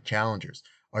 the challengers,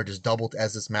 are just doubled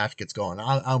as this match gets going.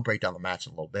 I'll break down the match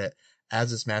in a little bit.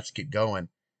 As this match get going,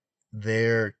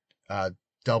 they're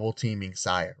double teaming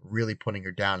Saya, really putting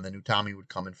her down. And then Utami would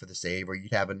come in for the save, or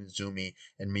you'd have an Izumi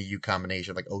and Miyu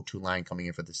combination, like O2 line coming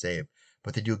in for the save.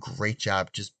 But they do a great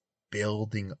job just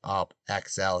building up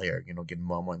XL here, getting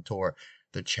Momo and Tor.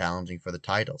 They're challenging for the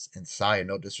titles. And Saya,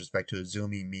 no disrespect to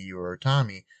Izumi, Miyu, or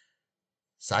Utami,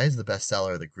 Saya's the best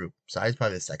seller of the group. Saya's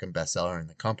probably the second best seller in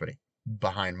the company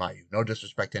behind Mayu. No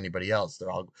disrespect to anybody else.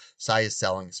 Saya's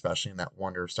selling, especially in that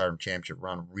Wonder of Stardom Championship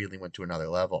run, really went to another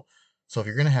level. So if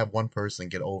you're going to have one person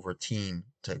get over a team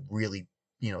to really,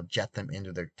 jet them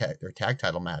into their tag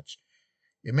title match,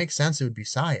 it makes sense it would be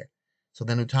Saya. So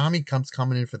then Utami comes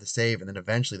coming in for the save, and then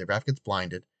eventually the ref gets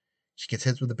blinded. She gets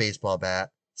hit with a baseball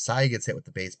bat. Saya gets hit with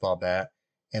the baseball bat.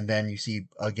 And then you see,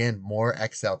 again, more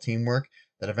XL teamwork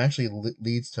that eventually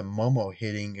leads to Momo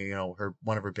hitting,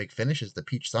 one of her big finishes, the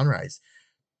Peach Sunrise.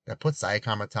 That puts Saya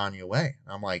Kamatani away.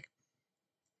 And I'm like,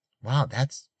 wow,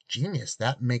 that's genius.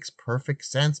 That makes perfect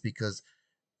sense because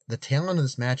the tail end of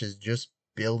this match is just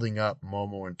building up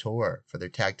Momo and Tor for their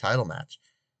tag title match.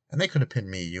 And they could have pinned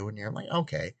Miyu, and you're like,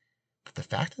 okay. But the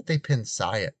fact that they pinned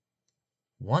Saya,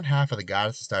 one half of the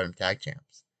Goddess of Stardom tag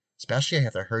champs, especially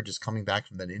after her just coming back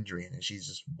from that injury, and she's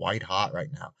just white hot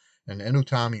right now, and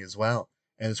Utami as well,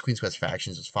 and this Queen's Quest faction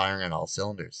is just firing on all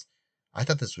cylinders. I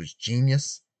thought this was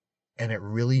genius, and it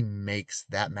really makes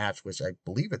that match, which I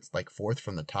believe it's like fourth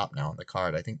from the top now on the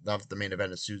card. I think the main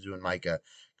event is Suzu and Micah.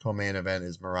 Co-main event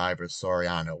is Mariah versus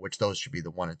Soriano, which those should be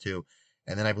the 1 and 2.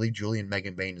 And then I believe Julie and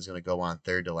Megan Bayne is going to go on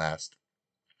third to last.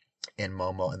 And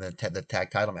Momo, and then the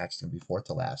tag title match is going to be fourth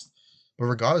to last. But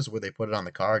regardless of where they put it on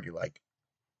the card, you're like,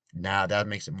 nah, that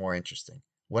makes it more interesting.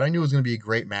 What I knew was going to be a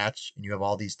great match, and you have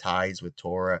all these ties with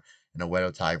Tora and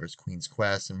Oedo Tai versus Queen's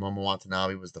Quest, and Momo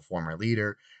Watanabe was the former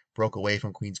leader, broke away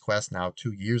from Queen's Quest now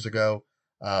 2 years ago.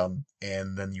 And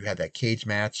then you had that cage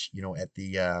match, at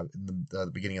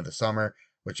the beginning of the summer,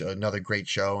 which another great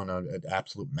show and an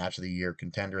absolute match of the year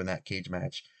contender in that cage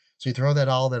match. So you throw that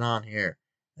all then on here,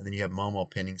 and then you have Momo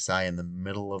pinning Sai in the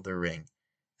middle of the ring.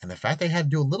 And the fact they had to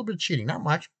do a little bit of cheating, not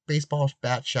much, baseball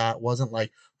bat shot, wasn't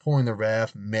like pulling the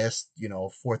ref, missed,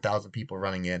 4,000 people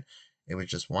running in. It was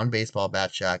just one baseball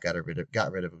bat shot, got rid of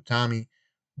Utami,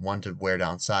 one to wear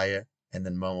down Saya, and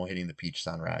then Momo hitting the Peach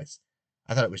Sunrise.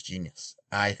 I thought it was genius.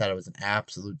 I thought it was an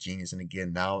absolute genius. And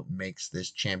again, now it makes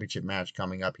this championship match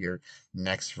coming up here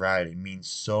next Friday mean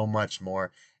so much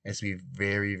more. It's going to be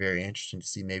very, very interesting to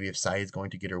see maybe if Saya is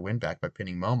going to get her win back by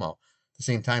pinning Momo. At the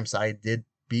same time, Saya did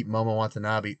beat Momo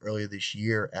Watanabe earlier this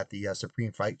year at the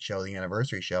Supreme Fight show, the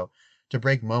anniversary show, to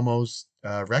break Momo's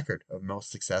record of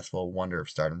most successful Wonder of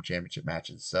Stardom championship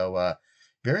matches. So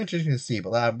very interesting to see.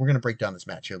 But we're going to break down this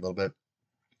match here a little bit.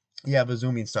 Yeah,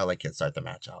 Izumi and Starlight Kid start the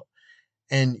match out.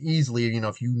 And easily,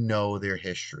 if you know their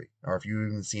history, or if you've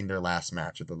even seen their last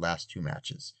match or the last 2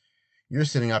 matches, you're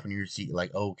sitting up in your seat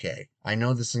like, okay, I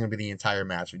know this is going to be the entire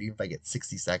match, but even if I get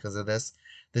 60 seconds of this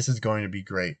is going to be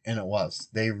great. And it was.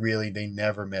 They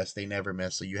never miss.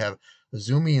 So you have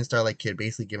Izumi and Starlight Kid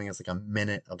basically giving us like a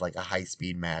minute of like a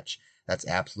high-speed match. That's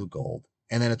absolute gold.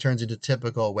 And then it turns into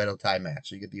typical Oedo Tai match.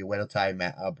 So you get the Oedo Tai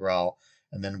brawl,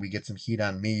 and then we get some heat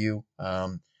on Miyu.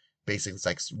 Basically, it's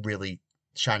like really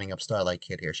shining up Starlight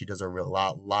Kid here. She does a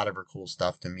lot of her cool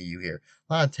stuff to Miyu here.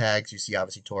 A lot of tags. You see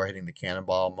obviously Tora hitting the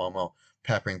cannonball, Momo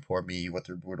peppering poor Miyu with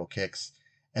her brutal kicks.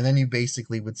 And then you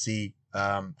basically would see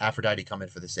Aphrodite come in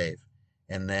for the save.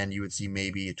 And then you would see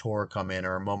maybe a Tora come in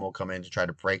or a Momo come in to try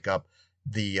to break up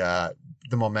the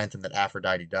momentum that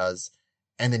Aphrodite does.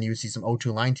 And then you would see some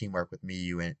O2 line teamwork with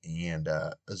Miyu and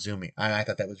Izumi. And I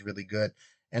thought that was really good.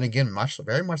 And again,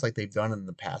 very much like they've done in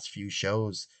the past few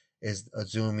shows, is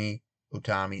Izumi,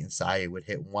 Utami, and Saya would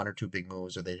hit 1 or 2 big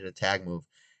moves, or they'd hit a tag move,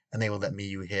 and they would let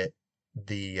Miyu hit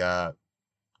the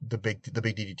big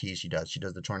DDT she does. She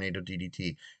does the tornado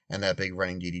DDT and that big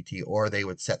running DDT, or they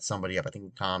would set somebody up. I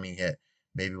think Utami hit,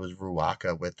 maybe it was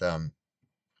Ruaka with a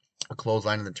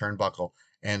clothesline in the turnbuckle,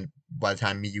 and by the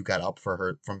time Miyu got up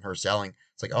from her selling,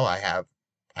 it's like, oh, I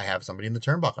have somebody in the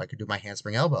turnbuckle. I could do my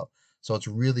handspring elbow. So it's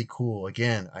really cool.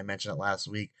 Again, I mentioned it last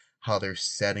week, how they're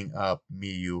setting up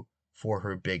Miyu for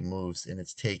her big moves, and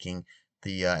it's taking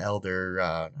the I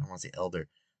don't want to say elder,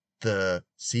 the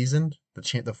seasoned,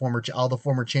 the former, all the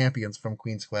former champions from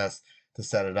Queen's Quest to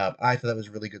set it up. I thought that was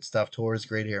really good stuff. Tora's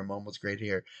great here, Momo's great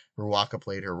here. Ruaka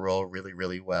played her role really,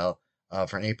 really well.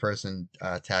 For an 8-person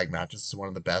tag match, this is one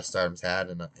of the best Stardom's had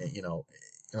in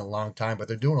a long time. But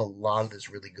they're doing a lot of this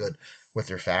really good with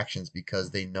their factions because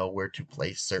they know where to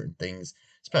place certain things.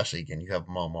 Especially again, you have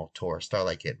Momo, Tora,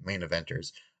 Starlight Kid, main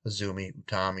eventers, Azumi,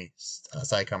 Utami,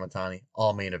 Sai Kamatani,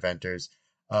 all main eventers.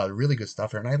 Really good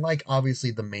stuff here. And I like,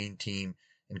 obviously, the main team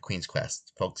in Queen's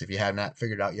Quest. Folks, if you have not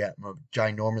figured out yet, I'm a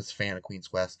ginormous fan of Queen's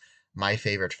Quest. My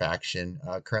favorite faction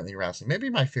currently wrestling. Maybe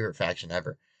my favorite faction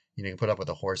ever. You can put up with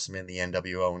the Horsemen, the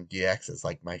NWO, and DX as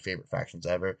like my favorite factions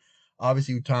ever.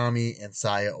 Obviously, Utami and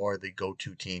Saya are the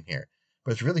go-to team here.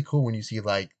 But it's really cool when you see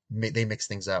like they mix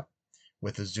things up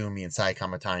with Azumi and Sai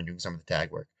Kamatani doing some of the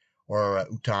tag work. Or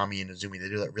Utami and Azumi. They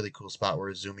do that really cool spot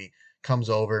where Azumi comes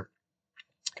over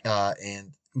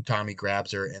and Utami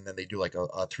grabs her, and then they do like a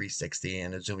 360,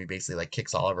 and Azumi basically like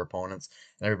kicks all of her opponents,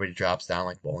 and everybody drops down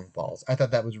like bowling balls. I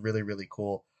thought that was really, really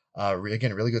cool.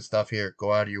 Again, really good stuff here.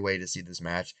 Go out of your way to see this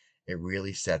match. It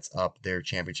really sets up their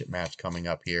championship match coming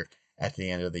up here at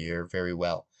the end of the year very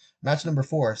well. Match number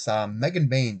 4 saw Megan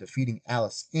Bayne defeating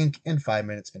Alice Inc. in 5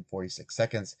 minutes and 46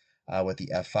 seconds with the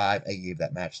F5. I gave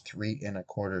that match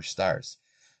 3.25 stars.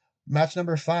 Match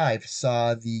number 5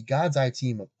 saw the God's Eye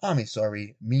team of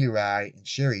Amisori, Mirai, and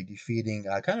Shiri defeating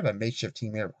kind of a makeshift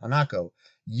team here of Hanako,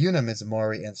 Yuna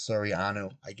Mizumori, and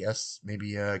Soriano, I guess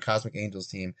maybe a Cosmic Angels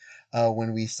team,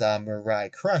 when we saw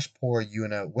Mirai crush poor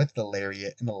Yuna with the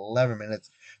lariat in 11 minutes,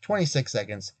 26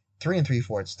 seconds,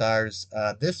 3.75 stars.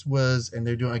 This was, and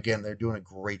they're doing a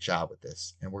great job with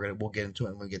this, and we'll get into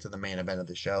it when we get to the main event of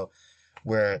the show,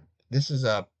 where this is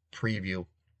a preview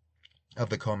of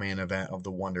the co-main event of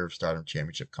the Wonder of Stardom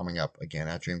Championship coming up again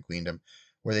at Dream Queendom,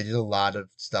 where they did a lot of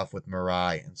stuff with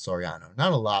Mirai and Soriano.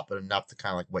 Not a lot, but enough to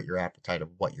kind of like whet your appetite of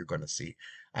what you're going to see.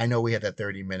 I know we had that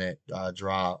 30-minute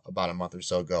draw about a month or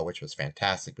so ago, which was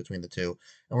fantastic between the two,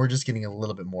 and we're just getting a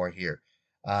little bit more here,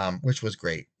 which was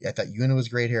great. I thought Yuna was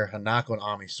great here. Hanako and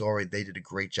Amisori, they did a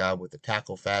great job with the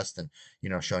tackle fest and,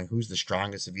 showing who's the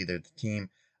strongest of either the team.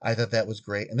 I thought that was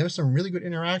great. And there was some really good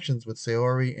interactions with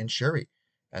Saori and Shuri.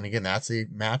 And again, that's a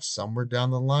match somewhere down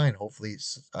the line. Hopefully,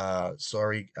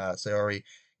 Saori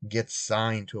gets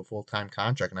signed to a full-time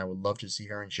contract, and I would love to see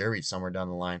her and Sherry somewhere down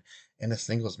the line in a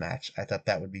singles match. I thought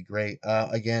that would be great.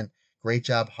 Again, great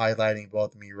job highlighting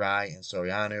both Mirai and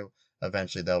Soriano.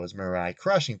 Eventually, though, was Mirai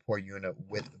crushing poor Yuna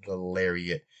with the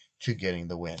lariat to getting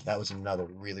the win. That was another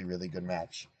really, really good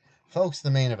match. Folks,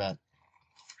 the main event.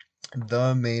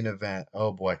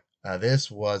 Oh boy.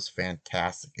 This was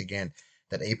fantastic. Again,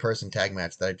 that 8-person tag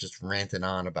match that I just ranted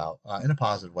on about in a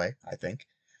positive way, I think.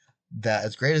 That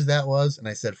as great as that was, and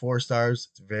I said 4 stars,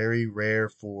 it's very rare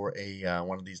for a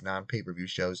one of these non-pay-per-view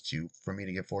shows for me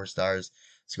to give 4 stars.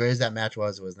 As great as that match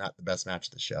was, it was not the best match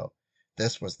of the show.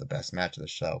 This was the best match of the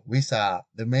show. We saw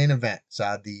the main event,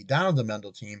 saw the Donald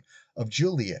DeMendel team of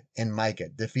Julia and Micah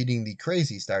defeating the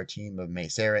Crazy Star team of Mei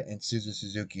Sarah and Suzu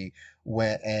Suzuki.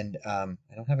 I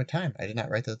don't have a time. I did not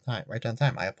write down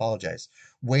time. I apologize.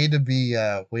 Way to be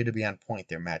on point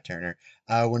there, Matt Turner.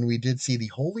 When we did see the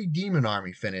Holy Demon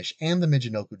Army finish and the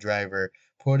Michinoku driver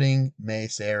putting Mei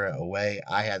Sarah away,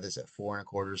 I had this at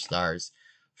 4.25 stars.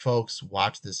 Folks,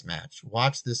 watch this match.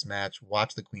 Watch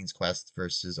the Queen's Quest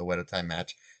versus a Oedo Tai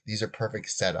match. These are perfect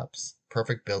setups,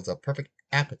 perfect builds up, perfect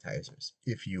appetizers,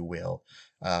 if you will,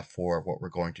 for what we're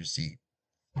going to see.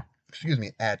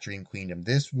 At Dream Queendom.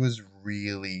 This was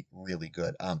really, really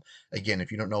good. Again,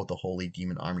 if you don't know what the Holy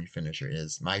Demon Army finisher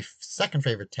is, my second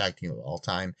favorite tag team of all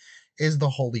time is the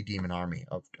Holy Demon Army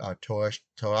of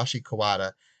Toashi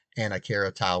Kawada and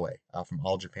Akira Taue from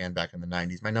All Japan back in the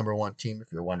 90s. My number 1 team,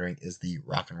 if you're wondering, is the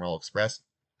Rock and Roll Express.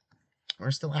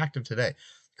 We're still active today.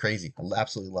 Crazy. I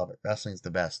absolutely love it. Wrestling's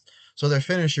the best. So their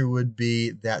finisher would be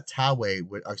that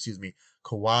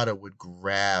Kawada would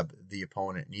grab the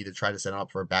opponent and either try to set him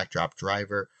up for a backdrop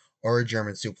driver or a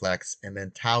German suplex, and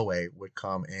then Taue would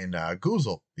come and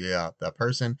goozle the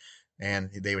person, and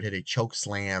they would hit a choke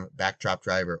slam, backdrop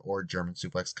driver, or German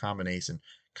suplex combination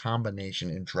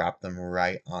and drop them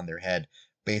right on their head.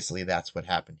 Basically, that's what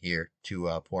happened here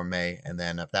to poor May. And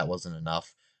then if that wasn't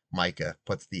enough, Micah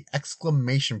puts the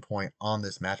exclamation point on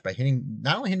this match by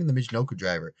not only hitting the Michinoku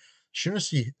driver,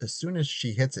 as soon as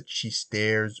she hits it, she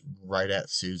stares right at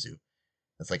Suzu.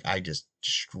 It's like, I just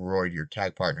destroyed your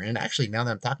tag partner. And actually, now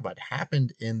that I'm talking about it,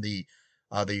 happened in the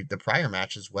prior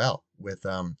match as well. With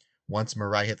once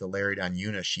Mirai hit the lariat on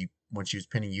Yuna, she when she was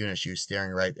pinning Yuna, she was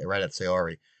staring right at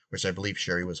Sayori, which I believe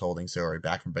Sherry was holding Sayori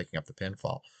back from breaking up the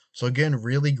pinfall. So again,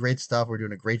 really great stuff. We're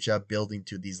doing a great job building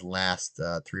to these last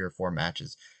 3 or 4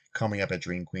 matches coming up at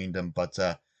Dream Queendom. But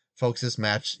folks, this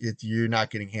match, you're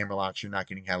not getting hammerlocks, you're not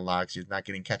getting headlocks, you're not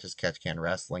getting catch as catch can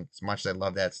wrestling. As much as I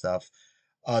love that stuff,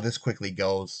 this quickly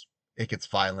goes. It gets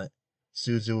violent.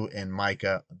 Suzu and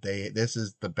Micah, this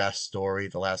is the best story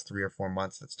the last 3 or 4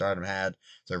 months that Stardom had.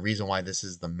 There's a reason why this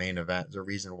is the main event. There's a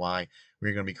reason why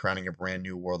we're going to be crowning a brand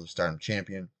new World of Stardom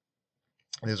champion.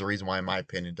 There's a reason why, in my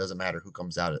opinion, it doesn't matter who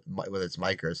comes out, whether it's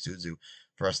Micah or Suzu.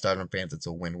 For us Stardom fans, it's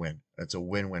a win-win. It's a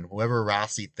win-win. Whoever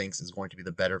Rossi thinks is going to be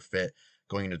the better fit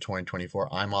going into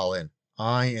 2024, I'm all in.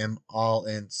 I am all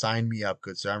in. Sign me up,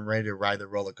 good sir. I'm ready to ride the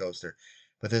roller coaster.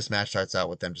 But this match starts out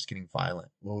with them just getting violent.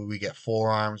 Well, we get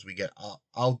forearms, we get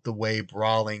out the way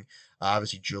brawling.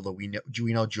 Obviously, Julia, we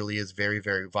know Julia is very,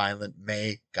 very violent.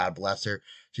 May, God bless her,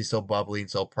 she's so bubbly and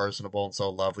so personable and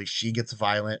so lovely. She gets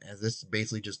violent, as this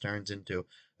basically just turns into,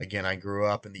 again, I grew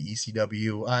up in the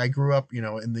ECW. I grew up,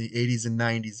 in the 80s and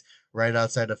 90s, right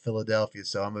outside of Philadelphia.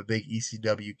 So I'm a big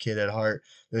ECW kid at heart.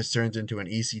 This turns into an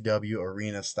ECW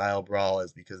arena style brawl,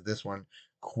 is because this one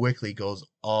quickly goes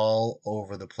all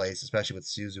over the place, especially with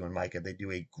Suzu and Micah. They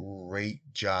do a great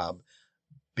job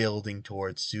building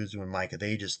towards Suzu and Micah.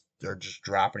 They're just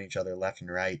dropping each other left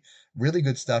and right. Really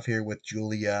good stuff here with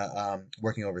Julia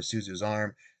working over Suzu's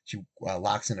arm. She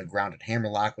locks in a grounded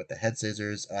hammerlock with the head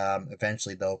scissors.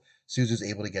 Eventually, though, Suzu's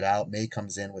able to get out. May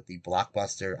comes in with the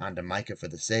blockbuster onto Micah for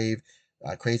the save.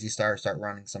 Crazy Stars start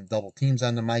running some double teams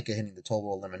onto Micah, hitting the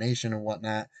total elimination and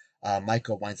whatnot.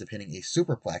 Micah winds up hitting a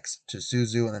superplex to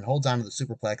Suzu and then holds on to the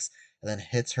superplex and then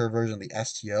hits her version of the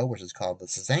STO, which is called the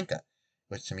Sazanka,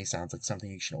 which to me sounds like something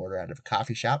you should order out of a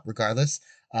coffee shop, regardless.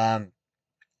 And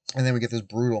then we get this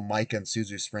brutal Micah and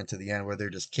Suzu sprint to the end where they're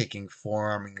just kicking,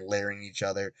 forearming, layering each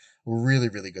other. Really,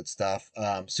 really good stuff.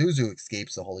 Suzu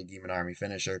escapes the Holy Demon Army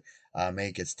finisher.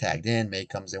 May gets tagged in. May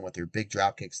comes in with her big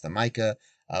drop kicks to Micah.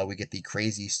 We get the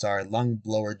Crazy Star lung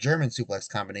blower German suplex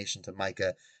combination to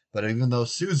Micah. But even though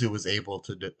Suzu was able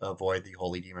to avoid the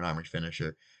Holy Demon Army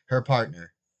finisher, her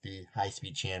partner, the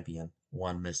high-speed champion,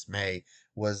 one Miss May,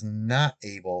 was not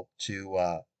able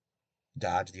to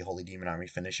dodge the Holy Demon Army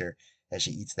finisher as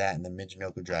she eats that in the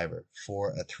Michinoku driver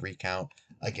for a 3 count.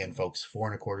 Again, folks,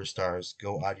 4.25 stars.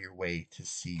 Go out of your way to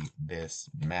see this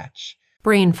match.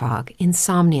 Brain fog,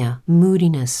 insomnia,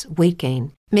 moodiness, weight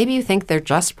gain. Maybe you think they're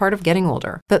just part of getting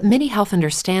older, but MIDI Health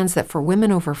understands that for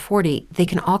women over 40, they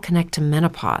can all connect to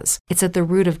menopause. It's at the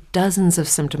root of dozens of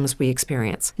symptoms we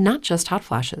experience, not just hot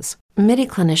flashes. MIDI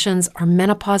clinicians are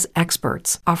menopause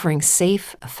experts, offering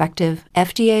safe, effective,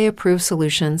 FDA-approved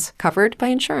solutions covered by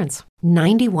insurance.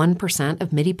 91%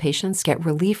 of MIDI patients get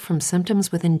relief from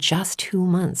symptoms within just 2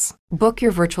 months. Book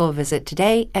your virtual visit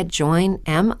today at joinmidi.com.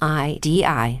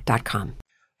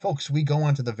 Folks, we go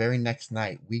on to the very next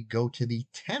night. We go to the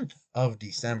 10th of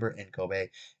December in Kobe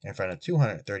in front of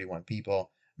 231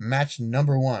 people. Match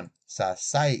number 1,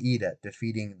 Sasai Ida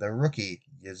defeating the rookie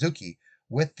Yuzuki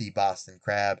with the Boston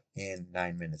Crab in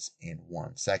 9 minutes and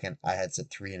 1 second. I had said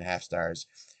 3.5 stars.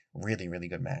 Really, really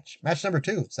good match. Match number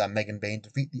 2 saw Megan Bayne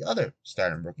defeat the other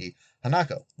Stardom rookie,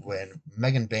 Hanako, when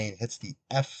Megan Bayne hits the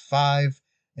F5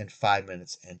 in 5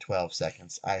 minutes and 12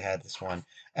 seconds. I had this one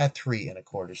at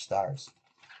 3.25 stars.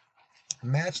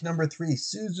 Match number 3,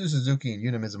 Suzu Suzuki and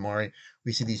Yuna Mizumori.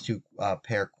 We see these two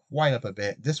pair quite up a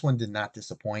bit. This one did not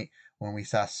disappoint when we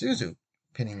saw Suzu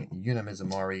pinning Yuna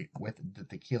Mizumori with the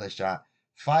tequila shot.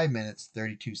 5 minutes,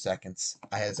 32 seconds.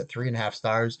 I had this at 3.5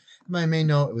 stars. My main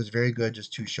note, it was very good,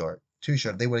 just too short. Too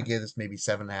short. They would have given this maybe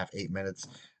 7.5, 8 minutes.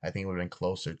 I think it would have been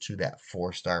closer to that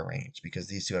 4-star range because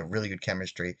these two have really good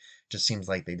chemistry. Just seems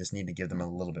like they just need to give them a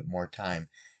little bit more time.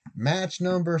 Match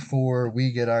number 4,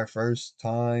 we get our first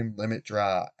time limit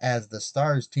draw as the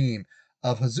Stars team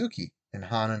of Hazuki and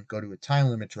Hanan go to a time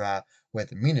limit draw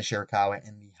with Mina Shirakawa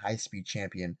and the high-speed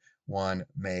champion, one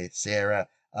May Sierra.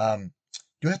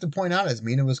 Do have to point out, as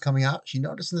Mina was coming out, she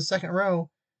noticed in the second row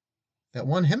that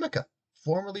one Himika,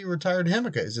 formerly retired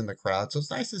Himika, is in the crowd. So it's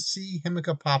nice to see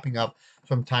Himika popping up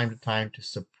from time to time to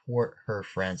support her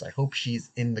friends. I hope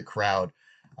she's in the crowd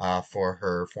for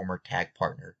her former tag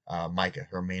partner, Micah,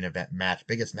 her main event match,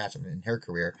 biggest match in her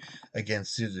career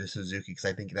against Suzu Suzuki, because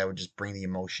I think that would just bring the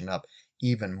emotion up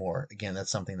even more. Again, that's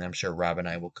something that I'm sure Rob and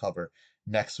I will cover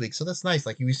next week. So that's nice.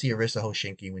 Like you see Arisa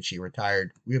Hoshinki when she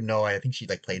retired. We have no idea. I think she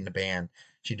played in a band.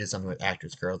 She did something with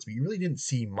Actors Girls, but you really didn't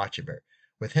see much of her.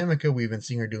 With Himika, we've been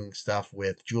seeing her doing stuff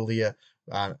with Julia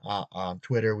on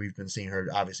Twitter. We've been seeing her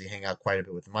obviously hang out quite a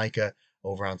bit with Micah.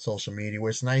 over on social media,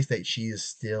 where it's nice that she is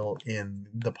still in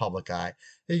the public eye.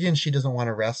 Again, she doesn't want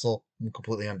to wrestle,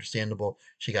 completely understandable.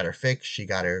 She got her fix, she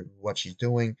got her what she's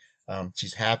doing.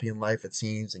 She's happy in life, it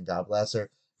seems, and God bless her.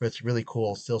 But it's really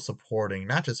cool still supporting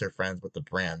not just her friends, but the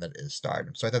brand that is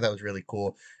Stardom. So I thought that was really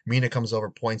cool. Mina comes over,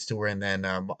 points to her, and then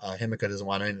Himika doesn't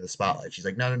want any of the spotlight. She's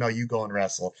like, no, no, no, you go and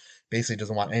wrestle. Basically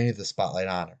doesn't want any of the spotlight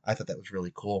on her. I thought that was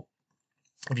really cool.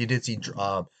 If you did see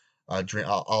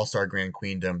All Star Grand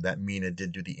Queendom, that Mina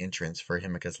did do the entrance for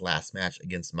Himika's last match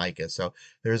against Micah. So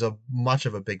there's a much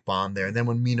of a big bond there. And then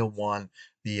when Mina won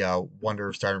the Wonder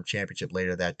of Stardom Championship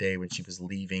later that day, when she was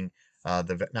leaving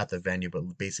not the venue,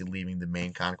 but basically leaving the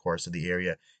main concourse of the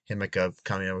area, Himika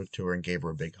coming over to her and gave her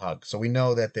a big hug. So we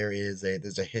know that there's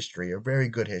a history, a very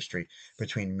good history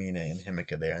between Mina and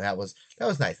Himika there, and that was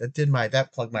nice. That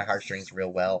plugged my heartstrings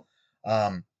real well.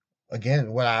 Um,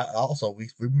 Again, what I also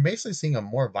we're basically seeing a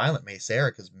more violent May Sarah,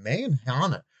 because May and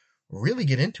Hana really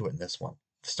get into it in this one.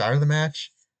 Start of the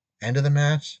match, end of the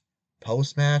match,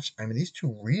 post match. I mean, these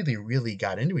two really, really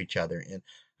got into each other. And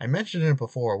I mentioned it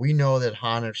before. We know that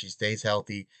Hana, if she stays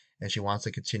healthy and she wants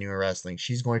to continue her wrestling,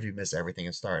 she's going to miss everything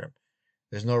in Stardom.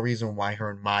 There's no reason why her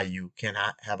and Mayu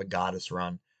cannot have a goddess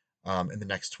run in the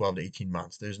next 12 to 18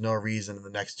 months. There's no reason in the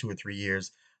next 2 or 3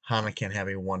 years Hana can't have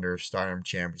a Wonder of Stardom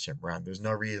Championship run. There's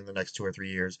no reason in the next 2 or 3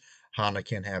 years Hana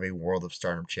can't have a World of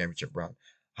Stardom Championship run.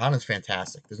 Hana's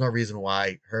fantastic. There's no reason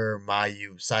why her,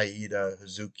 Mayu, Saida,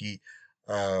 Hazuki,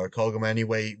 Koguma,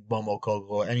 anyway, Momo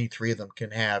Kogo, any three of them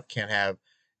can't have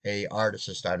a Artist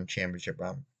of Stardom Championship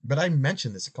run. But I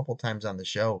mentioned this a couple times on the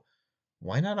show.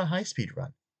 Why not a high speed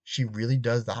run? She really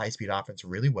does the high speed offense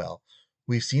really well.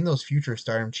 We've seen those future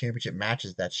Stardom Championship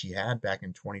matches that she had back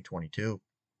in 2022,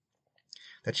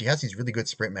 that she has these really good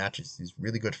sprint matches, these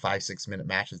really good 5-6 minute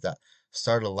matches that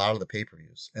started a lot of the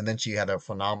pay-per-views. And then she had a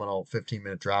phenomenal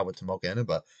 15-minute draw with Tomoka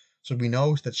Inaba. So we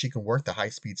know that she can work the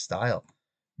high-speed style.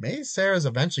 May Sarah is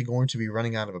eventually going to be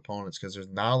running out of opponents, because there's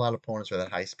not a lot of opponents for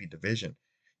that high-speed division.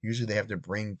 Usually they have to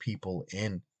bring people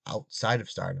in outside of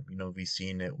Stardom. We've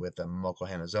seen it with Momoko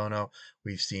Hanazono.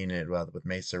 We've seen it with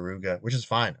Mei Saruga, which is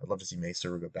fine. I'd love to see Mei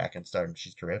Saruga back in Stardom.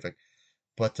 She's terrific.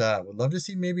 But would love to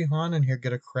see maybe Han in here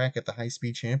get a crack at the high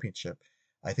speed championship.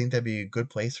 I think that'd be a good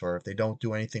place for her if they don't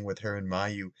do anything with her and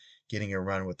Mayu getting a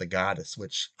run with the goddess,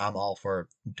 which I'm all for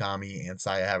Utami and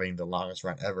Saya having the longest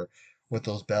run ever with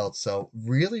those belts. So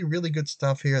really, really good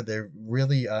stuff here. They're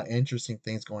really interesting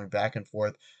things going back and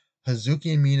forth.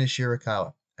 Hazuki and Mina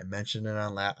Shirakawa. I mentioned it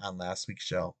on last week's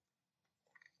show.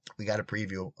 We got a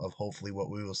preview of hopefully what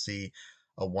we will see,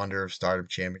 a Wonder of Stardom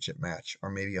Championship match, or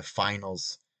maybe a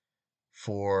finals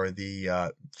for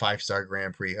the 5-star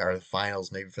Grand Prix, or the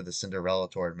finals maybe for the Cinderella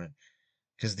tournament,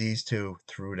 because these two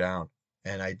threw down.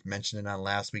 And I mentioned it on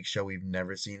last week's show. We've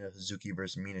never seen a Hazuki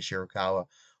versus Mina Shirakawa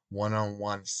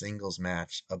one-on-one singles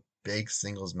match, a big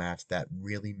singles match that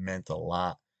really meant a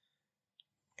lot.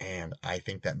 And I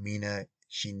think that Mina,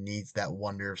 she needs that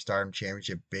Wonder of Stardom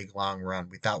Championship big long run.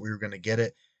 We thought we were going to get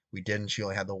it. We didn't. She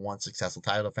only had the one successful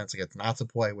title defense against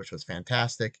Natsupoi, which was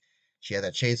fantastic. She had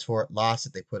that chase for it, lost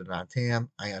it. They put it on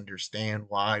Tam. I understand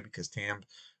why, because Tam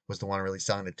was the one really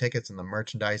selling the tickets and the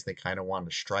merchandise. They kind of wanted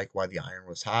to strike while the iron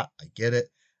was hot. I get it.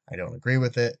 I don't agree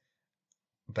with it.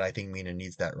 But I think Mina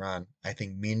needs that run. I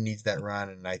think Mina needs that run,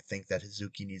 and I think that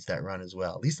Hazuki needs that run as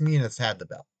well. At least Mina's had the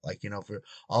belt. For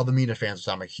all the Mina fans,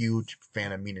 I'm a huge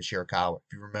fan of Mina Shirakawa.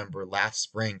 If you remember last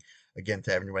spring, again,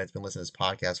 to everyone that's been listening to this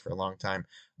podcast for a long time,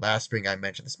 last spring I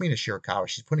mentioned this Mina Shirakawa.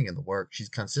 She's putting in the work. She's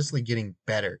consistently getting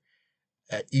better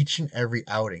at each and every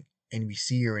outing. And we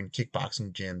see her in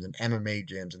kickboxing gyms and MMA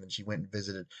gyms, and then she went and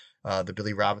visited the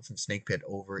Billy Robinson Snake Pit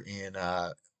over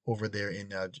there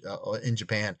in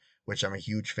Japan, which I'm a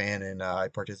huge fan, and I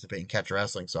participate in catch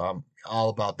wrestling, so I'm all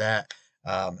about that.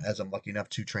 As I'm lucky enough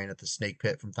to train at the Snake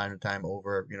Pit from time to time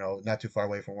over, not too far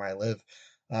away from where I live.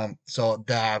 So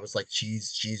that I was like,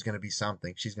 she's gonna be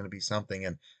something. She's gonna be something,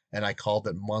 and I called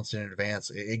it months in advance.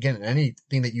 Again,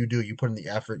 anything that you do, you put in the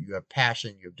effort, you have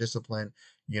passion, you have discipline,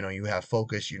 you have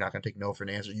focus. You're not gonna take no for an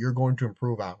answer. You're going to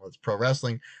improve on whether it's pro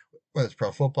wrestling, whether it's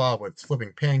pro football, whether it's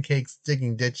flipping pancakes,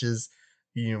 digging ditches,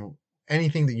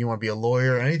 anything that you want to be a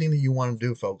lawyer, anything that you want to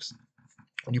do, folks.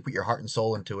 When you put your heart and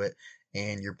soul into it,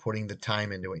 and you're putting the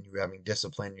time into it, and you're having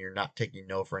discipline, and you're not taking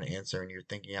no for an answer, and you're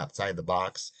thinking outside the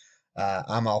box,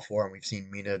 I'm all for it. We've seen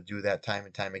Mina do that time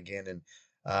and time again.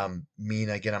 And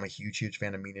Mina, again, I'm a huge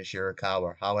fan of Mina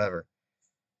Shirakawa. However,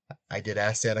 I did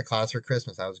ask Santa Claus for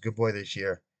Christmas. I was a good boy this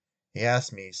year. He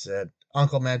asked me, he said,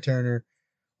 Uncle Matt Turner,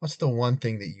 what's the one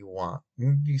thing that you want?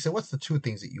 He said, what's the two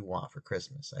things that you want for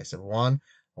Christmas? I said, one,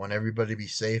 I want everybody to be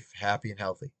safe, happy, and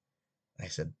healthy. I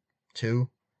said, two,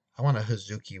 I want a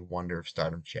Hazuki Wonder of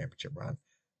Stardom Championship run.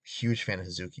 Huge fan of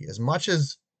Hazuki. As much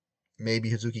as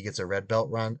maybe Hazuki gets a red belt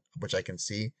run, which I can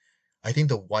see, I think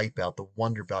the white belt, the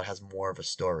Wonder belt, has more of a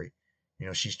story.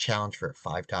 She's challenged for it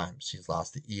 5 times. She's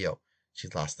lost to Io.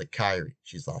 She's lost to Kairi.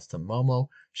 She's lost to Momo.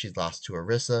 She's lost to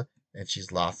Arisa. And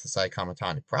she's lost to Sai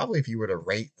Kamatani. Probably if you were to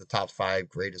rate the top 5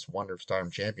 greatest Wonder of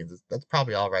Stardom champions, that's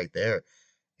probably all right there.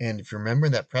 And if you remember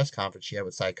that press conference she had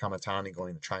with Sai Kamatani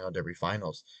going to Triangle Derby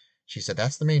Finals, she said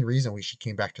that's the main reason she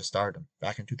came back to Stardom.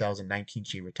 Back in 2019,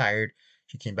 she retired.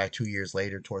 She came back 2 years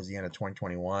later towards the end of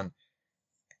 2021.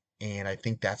 And I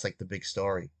think that's like the big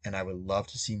story. And I would love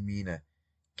to see Mina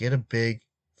get a big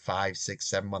 5, 6,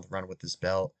 7 month run with this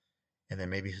belt. And then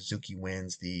maybe Hazuki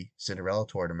wins the Cinderella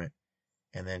tournament.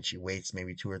 And then she waits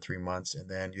maybe 2 or 3 months. And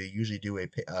then they usually do a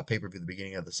pay-per-view at the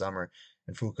beginning of the summer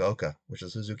in Fukuoka, which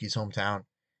is Hazuki's hometown.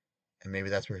 And maybe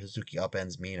that's where Hazuki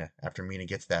upends Mina after Mina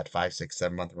gets that 5, 6,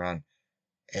 7 month run.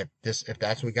 If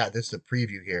that's what we got, this is a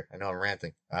preview here. I know I'm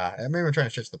ranting. Maybe we're trying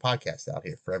to stretch the podcast out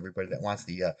here for everybody that wants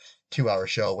the 2 hour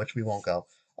show, which we won't go.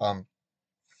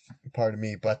 Pardon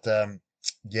me, but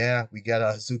yeah, we got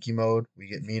a Hazuki mode, we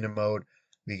get Mina mode,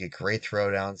 we get great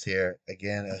throwdowns here.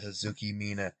 Again, a Hazuki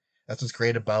Mina. That's what's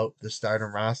great about the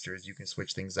Stardom roster is you can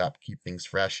switch things up, keep things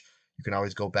fresh. You can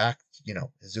always go back,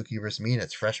 Hazuki versus Mina.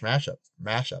 It's fresh mashup.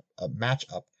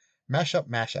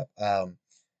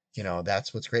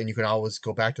 That's what's great. And you can always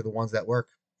go back to the ones that work,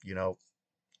 Mayu,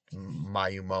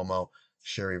 Momo,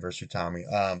 Shuri versus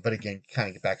Utami. But again, kind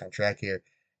of get back on track here.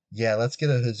 Yeah, let's get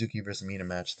a Hazuki versus Mina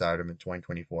match Stardom in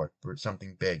 2024 for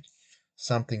something big.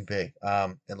 Something big.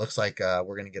 It looks like we're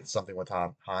going to get something with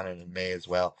Hanan in May as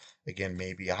well. Again,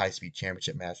 maybe a high-speed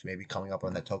championship match, maybe coming up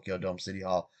on that Tokyo Dome City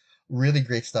Hall. Really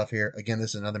great stuff here. Again,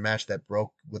 this is another match that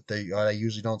broke with I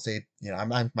usually don't say,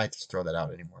 I might just throw that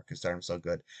out anymore because Stardom's so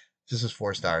good. This is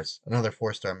 4 stars. Another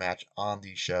 4-star match on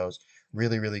these shows.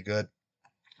 Really, really good.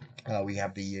 We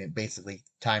have the basically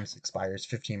time expires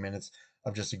 15 minutes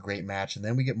of just a great match, and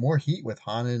then we get more heat with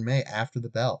Hana and May after the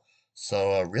bell.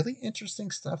 So really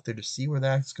interesting stuff there to see where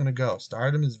that's going to go.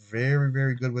 Stardom is very,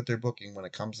 very good with their booking when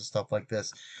it comes to stuff like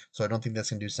this. So I don't think that's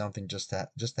going to do something just to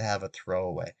have a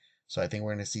throwaway. So I think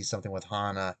we're going to see something with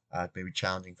Hana maybe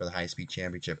challenging for the High Speed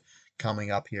Championship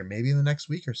coming up here, maybe in the next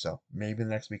week or so.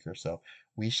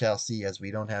 We shall see, as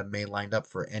we don't have May lined up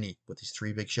for any, with these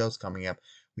 3 big shows coming up,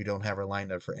 we don't have her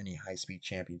lined up for any High Speed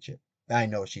Championship. I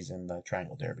know she's in the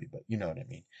Triangle Derby, but you know what I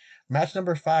mean. Match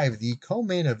number 5, the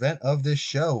co-main event of this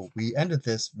show. We ended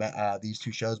these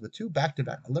 2 shows with 2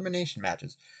 back-to-back elimination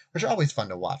matches, which are always fun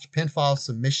to watch. Pinfall,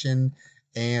 submission,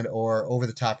 and or over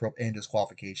the top rope and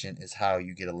disqualification is how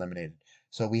you get eliminated.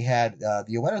 So we had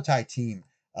the Oedo Tai team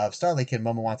of Starlight Kid,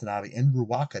 Momo Watanabe, and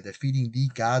Ruaka defeating the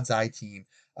God's Eye team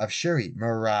of Shuri,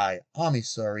 Mirai, Ami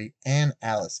Sourei, and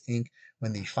Alice Inc.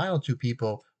 when the final 2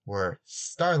 people were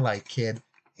Starlight Kid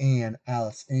and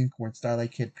Alice Inc. when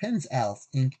Starlight Kid pins Alice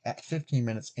Inc. at 15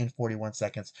 minutes and 41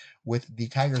 seconds with the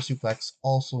Tiger Suplex,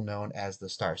 also known as the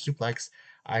Star Suplex.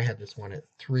 I had this one at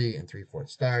 3 3/4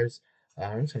 stars.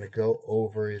 I'm just going to go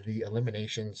over the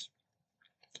eliminations.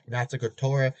 Natsuko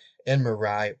Tora and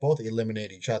Mirai both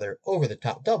eliminate each other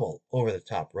double over the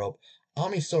top rope.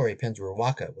 Ami Sourei pins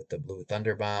Ruaka with the Blue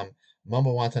Thunder Bomb.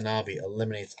 Momo Watanabe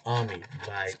eliminates Ami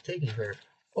by taking her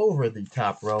over the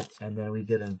top rope, and then we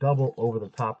get a double over the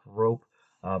top rope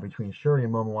between Shuri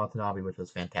and Momo Watanabe, which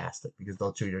was fantastic because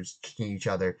those 2 are just kicking each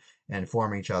other and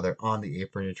forming each other on the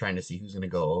apron and trying to see who's going to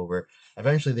go over.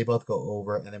 Eventually, they both go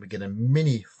over, and then we get a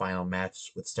mini final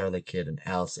match with Starlight Kid and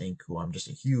Alice Inc., who I'm just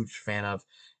a huge fan of,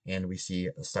 and we see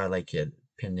Starlight Kid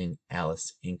pinning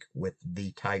Alice Inc. with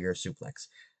the Tiger Suplex.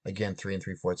 Again, 3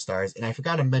 3/4 stars. And I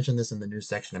forgot to mention this in the news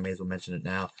section. I may as well mention it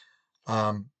now.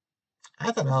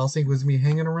 I thought Alice Inc. was going to be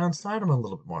hanging around Stardom a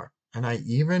little bit more. And I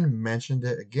even mentioned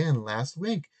it again last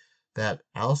week that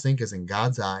Alice Inc. is in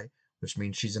God's Eye, which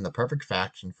means she's in the perfect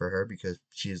faction for her because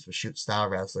she is a shoot style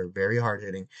wrestler, very hard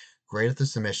hitting, great at the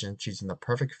submission. She's in the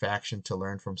perfect faction to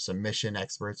learn from submission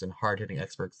experts and hard hitting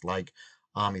experts like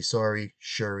Ami Sourei,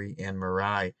 Shuri, and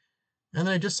Mirai. And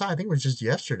then I just saw, I think it was just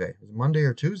yesterday, it was Monday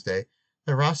or Tuesday,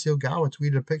 that Rossi Ogawa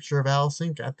tweeted a picture of Alice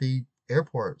Inc. at the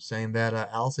airport saying that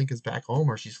Alice Inc. is back home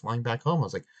or she's flying back home. I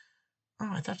was like, oh,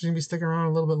 I thought she was going to be sticking around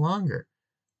a little bit longer.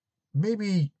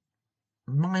 Maybe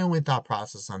my only thought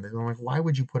process on this, I'm like, why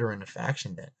would you put her in a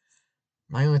faction then?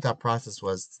 My only thought process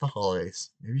was, it's the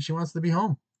holidays. Maybe she wants to be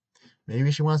home.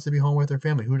 Maybe she wants to be home with her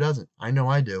family. Who doesn't? I know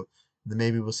I do. Then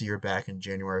maybe we'll see her back in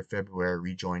January, February,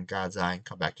 rejoin God's Eye, and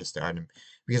come back to Stardom.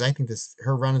 Because I think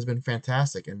her run has been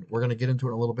fantastic, and we're going to get into it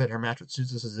in a little bit. Her match with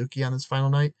Suzu Suzuki on this final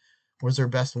night was her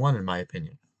best one, in my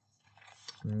opinion.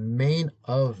 Main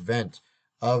event.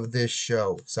 of this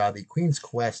show saw the Queen's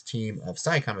Quest team of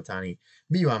Sai Kamitani,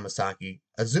 Miyu Amasaki,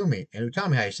 Azumi, and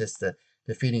Utami Hayashishita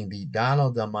defeating the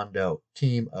Donald Del Mundo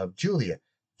team of Julia,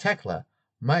 Tekla,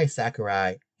 Mai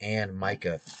Sakurai, and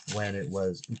Micah, when it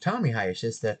was Utami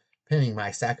Hayashishita pinning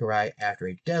Mai Sakurai after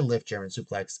a deadlift German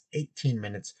suplex, 18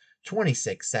 minutes,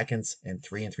 26 seconds, and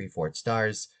 3 3/4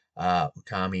 stars.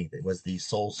 Utami was the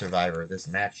sole survivor of this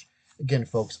match. Again,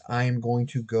 folks, I'm going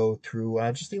to go through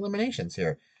just the eliminations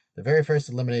here. The very first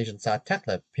elimination saw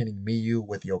Tekla pinning Miyu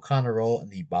with the Okana roll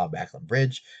and the Bob Backlund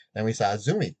bridge. Then we saw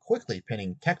Azumi quickly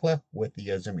pinning Tekla with the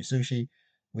Azumi Sushi.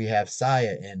 We have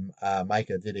Saya and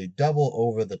Micah did a double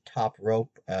over the top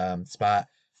rope spot.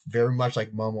 Very much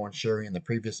like Momo and Shuri in the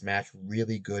previous match.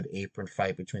 Really good apron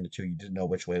fight between the two. You didn't know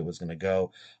which way it was going to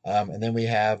go. And then we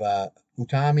have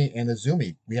Utami and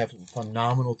Azumi. We have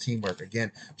phenomenal teamwork.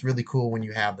 Again, it's really cool when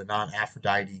you have the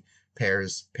non-Aphrodite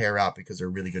pairs pair up because they're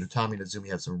really good. Utami and Azumi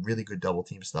have some really good double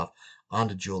team stuff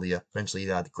onto Julia. Eventually,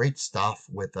 the great stuff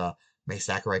with Mai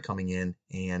Sakurai coming in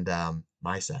and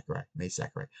Mai Sakurai. Mai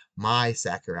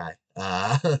Sakurai.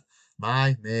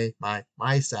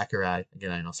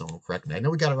 Again, I know someone will correct me. I know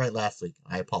we got it right last week.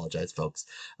 I apologize, folks.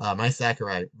 Mai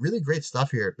Sakurai, really great stuff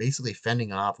here, basically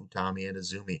fending off Utami and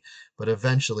Azumi. But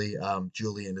eventually,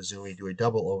 Julia and Azumi do a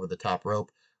double over the top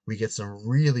rope. We get some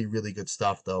really, really good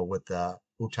stuff, though, with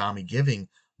Utami giving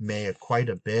Mai quite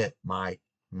a bit,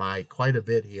 quite a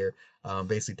bit here.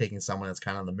 Basically taking someone that's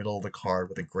kind of in the middle of the card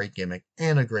with a great gimmick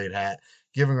and a great hat,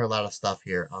 giving her a lot of stuff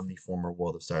here on the former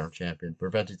World of Stardom champion,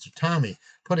 preventing Utami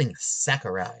putting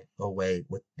Sakurai away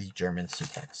with the German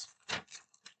suplex.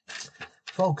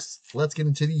 Folks, let's get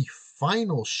into the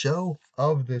final show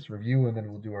of this review, and then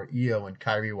we'll do our Io and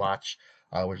Kyrie watch,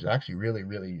 which is actually really,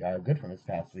 really good from this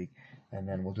past week. And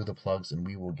then we'll do the plugs, and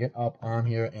we will get up on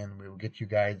here, and we will get you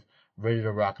guys ready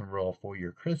to rock and roll for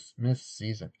your Christmas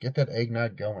season. Get that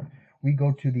eggnog going. We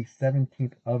go to the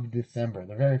 17th of December.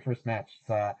 The very first match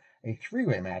saw a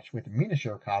three-way match with Mina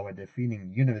Shirakawa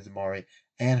defeating Yuna Mizumori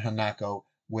and Hanako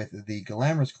with the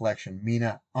Glamorous Collection.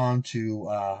 Mina onto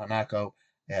Hanako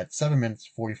at 7 minutes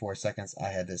 44 seconds. I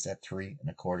had this at 3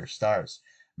 1/4 stars.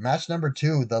 Match number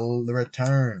 2, the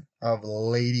return of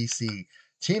Lady C,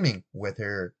 teaming with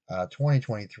her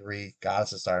 2023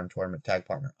 Goddess of Stardom tournament tag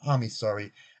partner Ami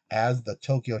Sohrei as the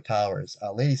Tokyo Towers.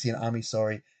 Lady C and Ami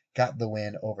Sohrei got the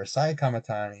win over Saya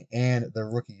Kamitani and the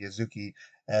rookie Yuzuki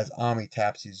as Ami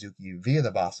taps Yuzuki via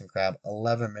the Boston Crab.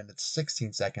 11 minutes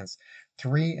 16 seconds,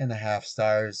 3 1/2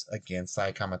 stars against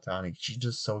Saya Kamitani. She's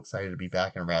just so excited to be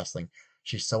back in wrestling.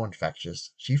 She's so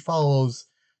infectious. She follows.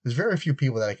 There's very few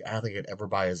people that I don't think I'd ever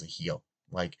buy as a heel.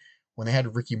 Like when they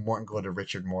had Ricky Morton go to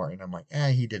Richard Morton, I'm like,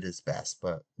 he did his best,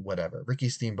 but whatever. Ricky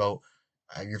Steamboat,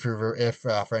 if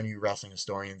for any of you wrestling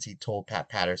historians, he told Pat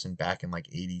Patterson back in like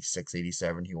 86,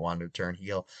 87, he wanted to turn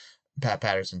heel. Pat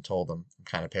Patterson told him, I'm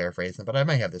kind of paraphrasing, but I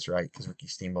might have this right because Ricky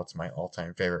Steamboat's my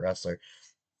all-time favorite wrestler.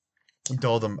 He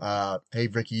told him, hey,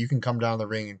 Ricky, you can come down the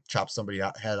ring and chop somebody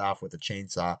head off with a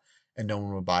chainsaw and no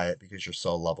one will buy it because you're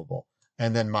so lovable.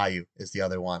 And then Mayu is the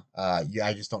other one. I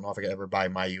just don't know if I could ever buy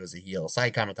Mayu as a heel. Saya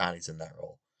Kamitani's in that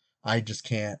role. I just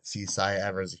can't see Saya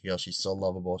ever as a heel. She's so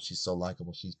lovable. She's so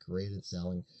likable. She's great at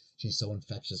selling. She's so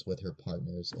infectious with her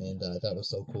partners. And I thought it was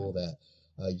so cool that,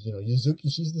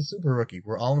 Yuzuki, she's the super rookie.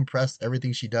 We're all impressed.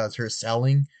 Everything she does, her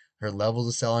selling, her levels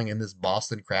of selling in this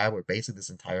Boston Crab, where basically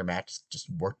this entire match just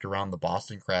worked around the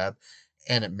Boston Crab.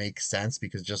 And it makes sense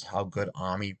because just how good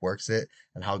Ami works it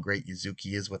and how great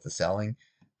Yuzuki is with the selling.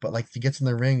 But like she gets in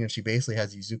the ring and she basically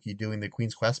has Yuzuki doing the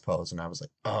Queen's Quest pose. And I was like,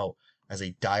 oh, as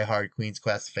a diehard Queen's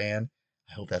Quest fan,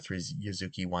 I hope that's where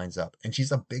Yuzuki winds up. And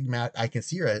she's a big match. I can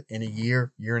see her in a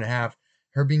year and a half,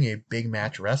 her being a big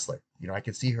match wrestler. I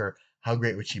can see her. How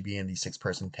great would she be in these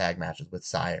 6-person tag matches with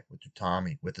Saya, with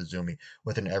Utami, with Azumi,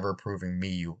 with an ever-improving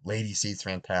Miyu? Lady C's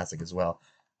fantastic as well.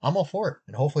 I'm all for it.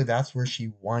 And hopefully that's where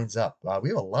she winds up. We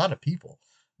have a lot of people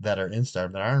that are in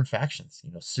Stardom that are in factions.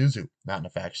 Suzu, not in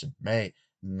a faction. May,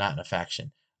 not in a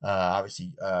faction.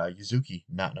 Obviously, Yuzuki,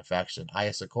 not in a faction.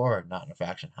 Aya Sakura, not in a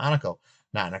faction. Hanako,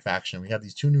 not in a faction. We have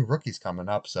these 2 new rookies coming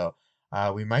up, so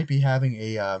we might be having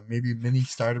a maybe mini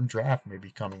Stardom draft maybe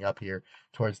coming up here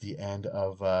towards the end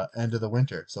of the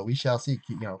winter. So we shall see.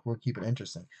 We'll keep it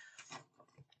interesting.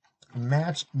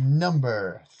 Match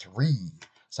number 3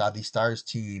 saw the Stars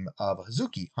team of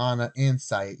Hazuki, Hana, and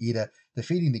Saya Ida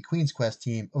defeating the Queen's Quest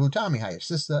team of Utami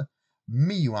Hayashishita,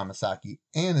 Miyu Amasaki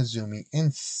and Azumi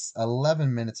in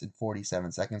 11 minutes and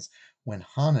 47 seconds when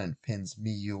Hanan pins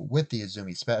Miyu with the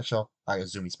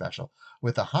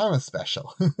with the Hana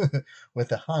special, with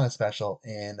the Hana special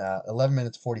in 11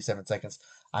 minutes 47 seconds.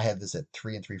 I had this at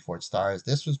 3 3/4 stars.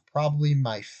 This was probably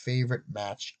my favorite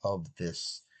match of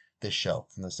this show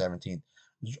from the 17th.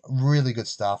 Really good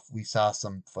stuff. We saw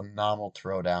some phenomenal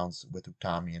throwdowns with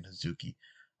Utami and Hazuki.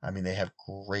 I mean, they have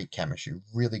great chemistry.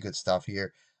 Really good stuff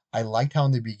here. I liked how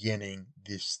in the beginning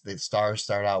the stars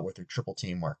start out with their triple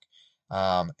teamwork,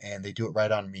 and they do it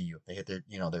right on Miyu. They hit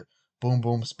their boom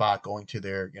boom spot going to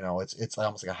their it's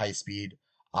almost like a high speed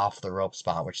off the rope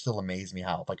spot, which still amazed me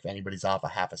how like if anybody's off a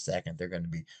half a second, they're going to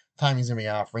be timing's going to be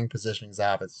off, ring positioning's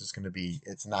off.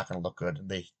 It's not going to look good.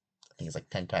 And I think it's like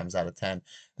 10 times out of 10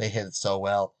 they hit it so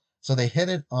well. So they hit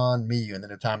it on Miyu, and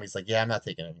then Utami's like, yeah, I'm not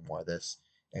taking any more of this.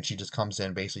 And she just comes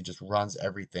in, basically just runs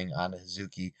everything on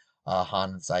Hazuki,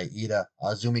 Han, and Saida.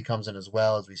 Azumi comes in as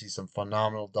well as we see some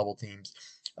phenomenal double teams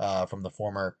from the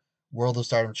former World of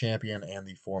Stardom champion and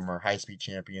the former high speed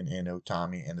champion in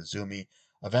Utami and Azumi.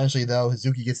 Eventually, though,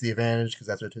 Hazuki gets the advantage because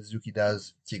that's what Hazuki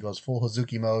does. She goes full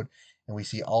Hazuki mode, and we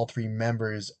see all three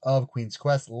members of Queen's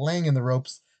Quest laying in the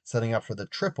ropes, setting up for the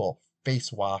triple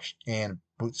face wash and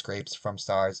boot scrapes from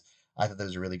Stars. I thought that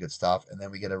was really good stuff. And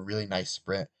then we get a really nice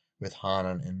sprint with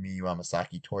Hanan and Miyu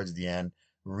Amasaki towards the end.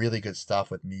 Really good stuff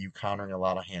with Miyu countering a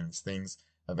lot of Hanan's things.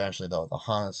 Eventually, though, the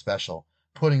Hanan special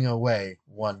putting away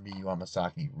one Miyu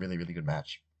Amasaki. Really, really good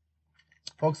match.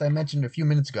 Folks, I mentioned a few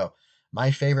minutes ago my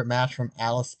favorite match from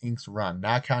Alice Inc.'s run,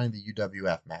 not counting the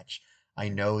UWF match. I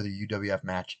know the UWF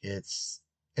match, it's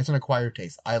an acquired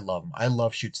taste. I love them. I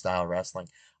love shoot style wrestling.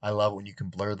 I love when you can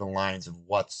blur the lines of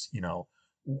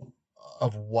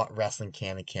of what wrestling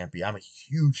can and can't be. I'm a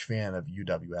huge fan of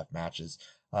UWF matches.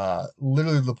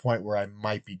 Literally to the point where I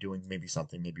might be doing maybe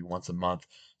once a month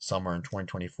somewhere in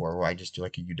 2024 where I just do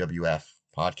like a UWF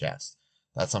podcast.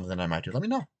 That's something that I might do. Let me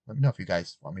know. Let me know if you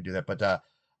guys want me to do that. But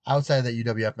outside of that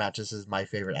UWF match, this is my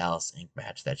favorite Alice Inc.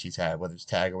 match that she's had, whether it's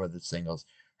tag or whether it's singles.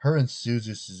 Her and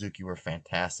Suzu Suzuki were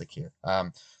fantastic here.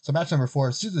 So match number 4,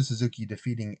 Suzu Suzuki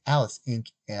defeating Alice Inc.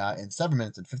 In 7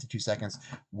 minutes and 52 seconds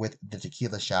with the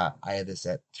tequila shot. I had this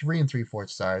at 3 3/4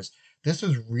 stars. This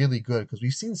was really good because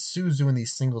we've seen Suzu in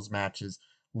these singles matches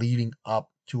leading up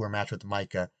to her match with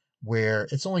Micah where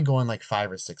it's only going like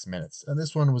 5 or 6 minutes. And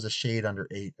this one was a shade under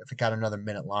 8. If it got another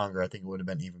minute longer, I think it would have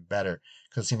been even better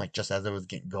because it seemed like just as it was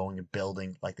getting going and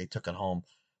building, like they took it home.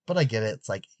 But I get it. It's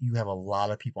like you have a lot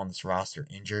of people on this roster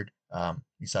injured.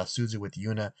 You saw Suzu with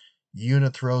Yuna.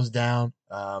 Yuna throws down.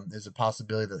 There's a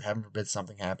possibility that, heaven forbid,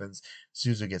 something happens.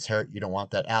 Suzu gets hurt. You don't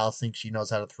want that. Alice thinks she knows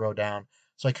how to throw down.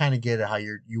 So I kind of get it how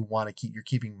you're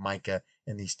keeping Micah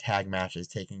in these tag matches,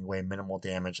 taking away minimal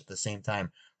damage at the same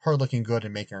time, her looking good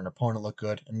and making her opponent look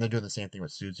good, and they're doing the same thing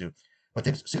with Suzu. But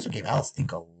Suzu gave Alice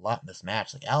Inc. a lot in this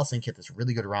match. Like Alice Inc. hit this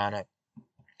really good Rana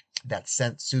that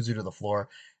sent Suzu to the floor,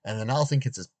 and then Alice Inc.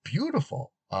 hits this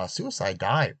beautiful suicide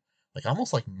dive, like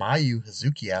almost like Mayu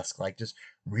Hazuki-esque, like just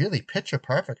really picture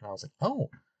perfect. And I was like,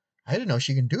 oh, I didn't know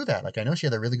she can do that. Like I know she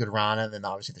had a really good Rana, and then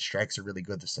obviously the strikes are really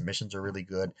good, the submissions are really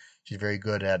good. She's very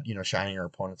good at shining her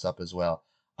opponents up as well.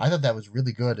 I thought that was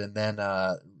really good, and then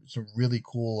some really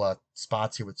cool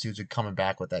spots here with Suzu coming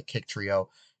back with that kick trio.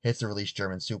 Hits the release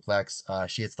German suplex.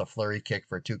 She hits the flurry kick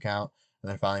for a 2 count,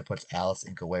 and then finally puts Alice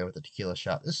Inc. away with a tequila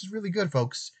shot. This is really good,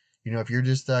 folks. If you're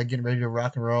just getting ready to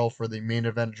rock and roll for the main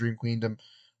event of Dream Queendom,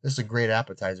 this is a great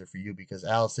appetizer for you because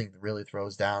Alice Inc. really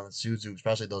throws down, and Suzu,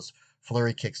 especially those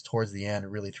flurry kicks towards the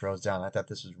end, really throws down. I thought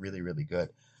this was really, really good.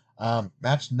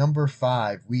 Match number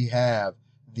 5, we have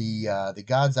the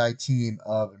God's Eye team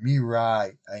of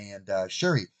Mirai and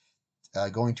Shuri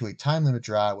going to a time limit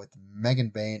draw with Megan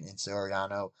Bayne and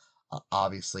Soriano.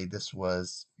 Obviously,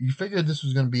 you figured this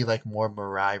was going to be like more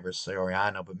Mirai versus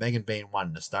Soriano, but Megan Bayne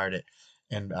wanted to start it,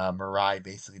 and Mirai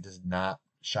basically does not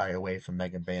shy away from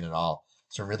Megan Bayne at all.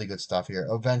 So really good stuff here.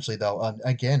 Eventually, though,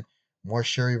 again, more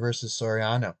Shuri versus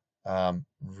Soriano.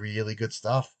 Really good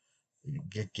stuff.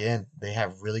 Again, they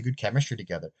have really good chemistry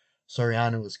together.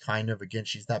 Soriano is kind of, again,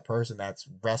 she's that person that's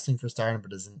wrestling for Stardom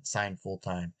but isn't signed full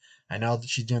time. I know that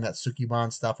she's doing that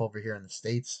Sukiban stuff over here in the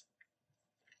States.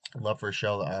 I'd love for a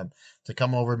show to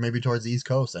come over maybe towards the East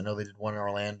Coast. I know they did one in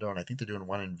Orlando, and I think they're doing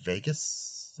one in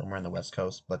Vegas, somewhere in the West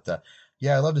Coast. But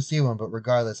yeah, I'd love to see one. But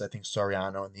regardless, I think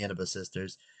Soriano and the Inaba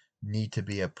sisters need to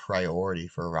be a priority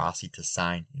for Rossi to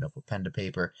sign, put pen to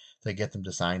paper to get them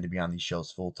to sign to be on these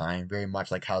shows full time. Very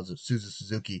much like how Suzu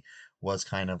Suzuki was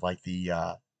kind of like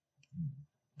the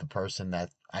person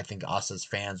that I think us as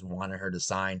fans wanted her to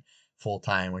sign full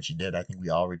time when she did. I think we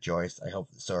all rejoiced. I hope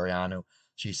Soriano,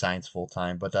 she signs full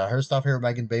time. But her stuff here with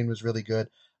Megan Bayne was really good.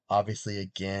 Obviously,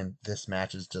 again, this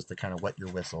match is just to kind of wet your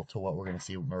whistle to what we're going to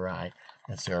see with Mirai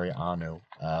and Soriano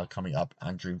coming up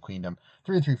on Dream Queendom.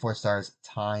 3 stars,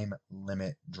 time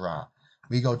limit draw.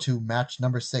 We go to match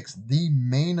number 6, the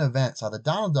main event. Saw the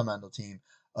Donald Dumendo team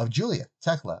of Julia,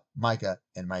 Tekla, Maika,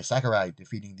 and Mai Sakurai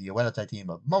defeating the Uedatai team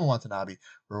of Momo Watanabe,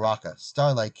 Ruaka,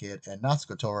 Starlight Kid, and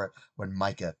Natsuko Tora when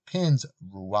Maika pins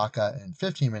Ruaka in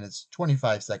 15 minutes,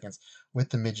 25 seconds with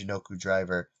the Michinoku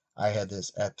driver. I had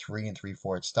this at 3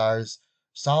 3/4 stars.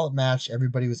 Solid match.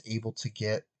 Everybody was able to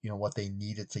get, what they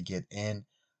needed to get in.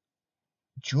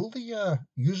 Julia,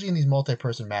 usually in these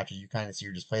multi-person matches, you kind of see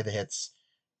her just play the hits,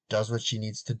 does what she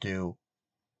needs to do.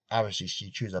 Obviously, she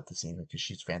chews up the scene because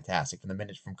she's fantastic. From the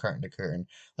minute from curtain to curtain,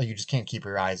 like you just can't keep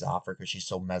your eyes off her because she's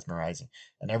so mesmerizing.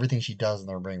 And everything she does in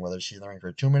the ring, whether she's in the ring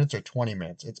for 2 minutes or 20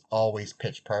 minutes, it's always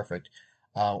pitch perfect.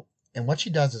 And what she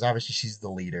does is obviously she's the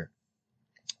leader.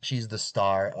 She's the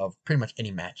star of pretty much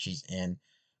any match she's in.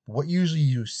 What usually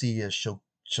you see is she'll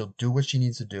do what she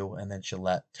needs to do, and then she'll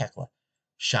let Tekla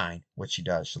shine what she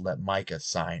does. She'll let Maika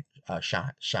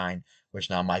shine, which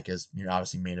now Maika's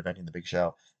obviously main eventing the big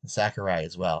show, and Sakurai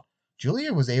as well.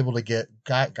 Julia was able to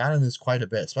got in this quite a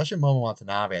bit, especially Momo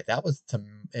Watanabe. That was,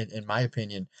 in my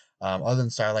opinion, other than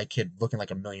Starlight Kid looking like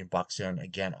 $1,000,000 here. And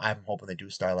again, I'm hoping they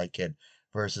do Starlight Kid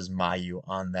versus Mayu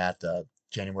on that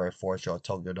January 4th show at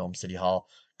Tokyo Dome City Hall,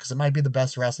 because it might be the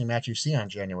best wrestling match you see on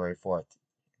January 4th.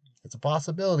 It's a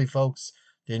possibility, folks.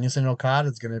 Danielson Okada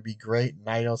is going to be great.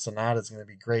 Naito Sonata is going to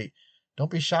be great.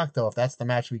 Don't be shocked, though, if that's the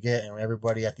match we get, and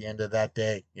everybody at the end of that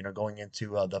day, going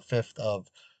into the 5th of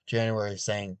January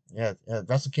saying, yeah,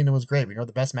 Wrestle Kingdom was great. But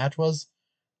the best match was?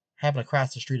 Happened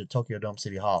across the street at Tokyo Dome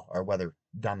City Hall, or whether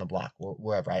down the block, or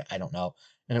wherever, I don't know.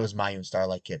 And it was Mayu and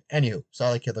Starlight Kid. Anywho,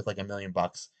 Starlight Kid looked like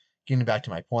 $1,000,000. Getting back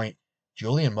to my point,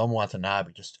 Julie and Momo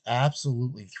Watanabe just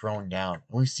absolutely thrown down.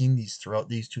 And we've seen these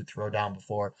two throw down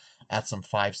before at some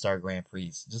 5-star Grand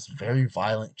Prix. Just very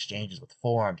violent exchanges with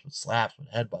forearms, with slaps, with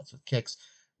headbutts, with kicks.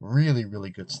 Really, really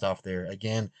good stuff there.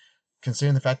 Again,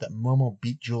 considering the fact that Momo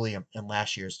beat Julia in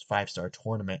last year's 5-star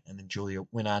tournament, and then Julia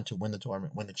went on to win the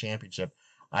tournament, win the championship,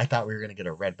 I thought we were going to get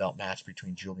a red belt match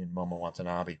between Julia and Momo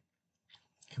Watanabe. Can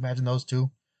you imagine those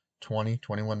two? 20,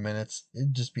 21 minutes.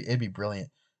 It'd be brilliant.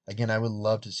 Again, I would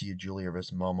love to see a Julia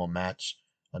versus Momo match,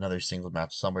 another singles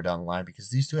match somewhere down the line, because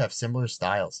these two have similar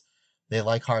styles. They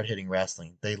like hard-hitting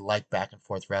wrestling. They like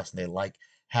back-and-forth wrestling. They like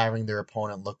having their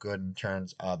opponent look good in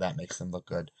turns. That makes them look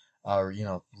good.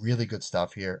 Really good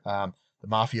stuff here. The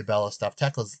Mafia Bella stuff.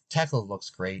 Tekla looks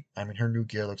great. I mean, her new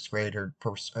gear looks great.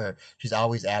 She's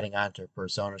always adding on to her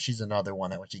persona. She's another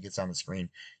one that when she gets on the screen,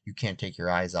 you can't take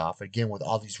your eyes off. Again, with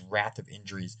all these raft of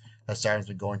injuries that Stardom's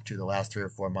been going through the last 3 or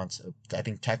 4 months, I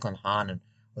think Tekla and Hanan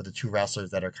are the two wrestlers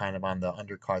that are kind of on the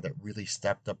undercard that really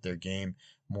stepped up their game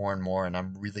more and more. And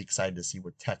I'm really excited to see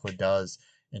what Tekla does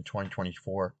in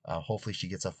 2024. Hopefully she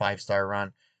gets a 5-star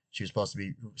run. She's supposed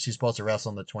to wrestle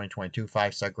in the 2022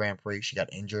 5-star Grand Prix. She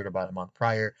got injured about a month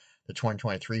prior. The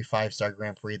 2023 5-star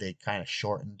Grand Prix, they kind of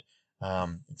shortened.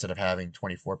 Instead of having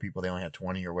 24 people, they only had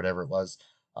 20 or whatever it was.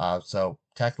 So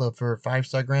Tekla for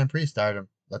 5-star Grand Prix stardom.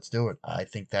 Let's do it. I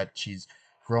think that she's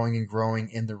growing and growing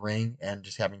in the ring and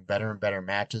just having better and better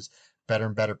matches, better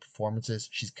and better performances.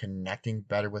 She's connecting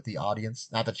better with the audience.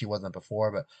 Not that she wasn't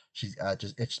before, but she's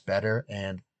just itched better.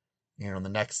 And in the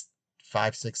next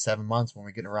 5, 6, 7 months when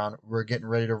we're getting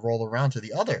ready to roll around to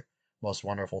the other most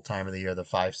wonderful time of the year, the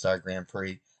 5-star Grand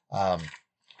Prix.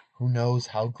 Who knows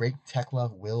how great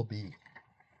Tekla will be.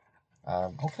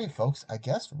 Okay, folks, I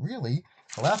guess really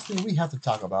the last thing we have to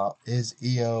talk about is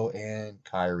Io and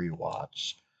Kairi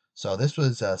Watch. So this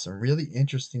was some really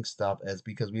interesting stuff,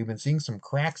 because we've been seeing some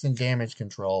cracks in damage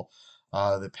control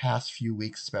the past few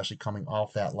weeks, especially coming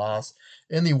off that loss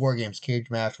in the War Games cage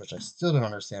match, which I still don't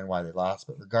understand why they lost.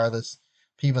 But regardless,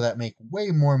 people that make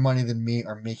way more money than me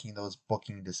are making those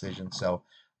booking decisions. So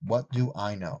what do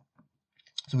I know?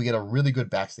 So we get a really good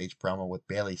backstage promo with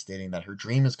Bayley stating that her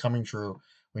dream is coming true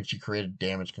when she created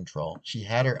damage control. She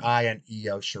had her eye on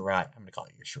Io Shirai. I'm going to call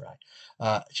it Io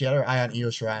Shirai. She had her eye on Io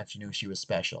Shirai, and she knew she was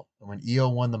special. And when Io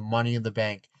won the Money in the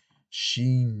Bank,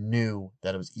 she knew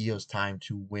that it was Io's time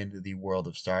to win the World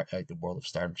of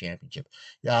Stardom Championship.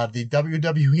 The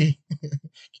WWE, can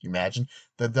you imagine?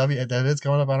 That is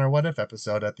coming up on our What If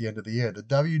episode at the end of the year. The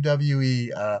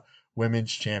WWE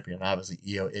Women's Champion. Obviously,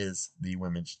 Io is the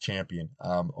Women's Champion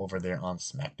over there on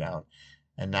SmackDown.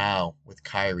 And now, with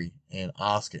Kairi and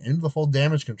Asuka into the full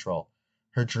damage control,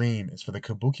 her dream is for the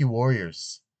Kabuki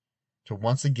Warriors to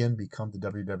once again become the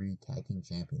WWE Tag Team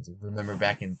Champions. Remember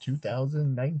back in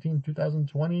 2019,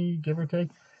 2020, give or take,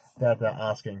 that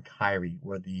Asuka and Kairi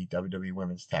were the WWE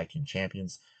Women's Tag Team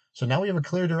Champions. So now we have a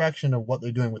clear direction of what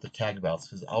they're doing with the tag belts,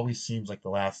 because it always seems like the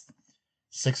last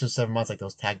 6 or 7 months, like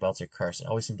those tag belts are cursed. It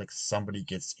always seems like somebody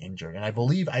gets injured. And I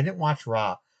believe, I didn't watch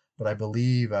Raw, but I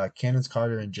believe Candice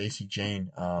Carter and JC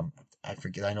Jane, I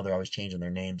forget, I know they're always changing their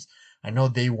names. I know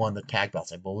they won the tag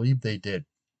belts. I believe they did.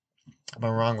 If I'm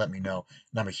wrong, let me know.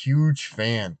 And I'm a huge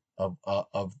fan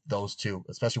of those two,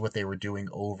 especially what they were doing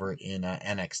over in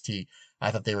NXT.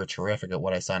 I thought they were terrific at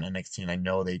what I saw in NXT, and I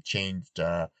know they changed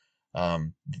not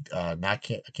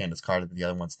Candice Carter, but the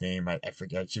other one's name. I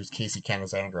forget. She was Casey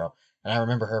Candice Angro, and I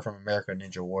remember her from American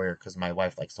Ninja Warrior because my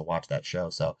wife likes to watch that show.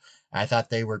 So I thought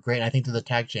they were great. And I think they're the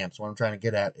tag champs. What I'm trying to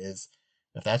get at is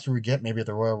if that's what we get, maybe at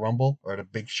the Royal Rumble or at a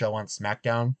big show on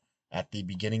SmackDown at the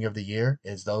beginning of the year,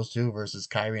 is those two versus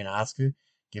Kyrie and Asuka.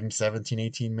 Give them 17,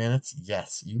 18 minutes.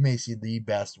 Yes, you may see the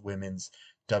best women's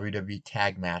WWE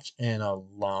tag match in a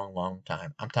long, long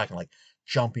time. I'm talking like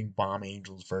Jumping Bomb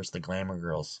Angels versus the Glamour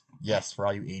Girls. Yes, for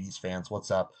all you 80s fans,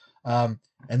 what's up? And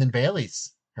then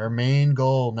Bayley's. Her main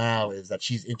goal now is that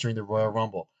she's entering the Royal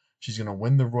Rumble. She's going to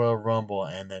win the Royal Rumble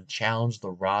and then challenge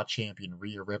the Raw champion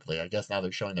Rhea Ripley. I guess now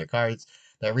they're showing their cards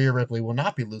that Rhea Ripley will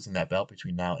not be losing that belt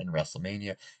between now and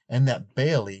WrestleMania, and that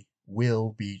Bayley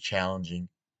will be challenging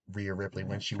Rhea Ripley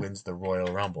when she wins the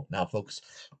Royal Rumble. Now, folks,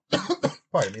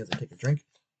 pardon me as I take a drink.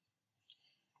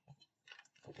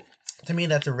 To me,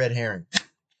 that's a red herring.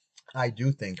 I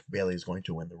do think Bayley is going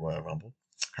to win the Royal Rumble.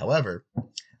 However,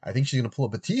 I think she's going to pull a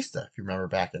Batista, if you remember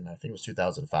back in, I think it was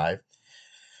 2005.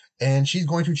 And she's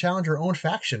going to challenge her own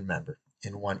faction member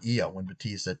in one EO when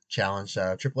Batista challenged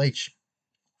Triple H,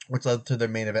 which led to their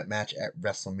main event match at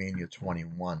WrestleMania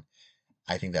 21.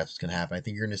 I think that's what's going to happen. I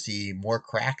think you're going to see more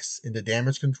cracks into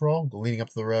Damage Control leading up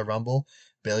to the Royal Rumble.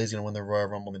 Bayley's going to win the Royal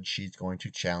Rumble, and she's going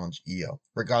to challenge EO.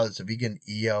 Regardless, if you get an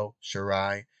EO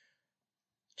Shirai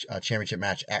championship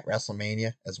match at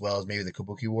WrestleMania, as well as maybe the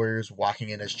Kabuki Warriors walking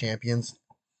in as champions,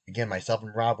 again, myself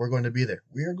and Rob, we're going to be there.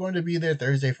 We are going to be there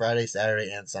Thursday, Friday,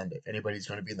 Saturday, and Sunday. If anybody's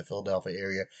going to be in the Philadelphia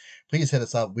area, please hit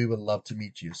us up. We would love to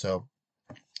meet you. So,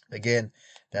 again,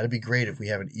 that'd be great if we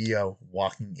have an EO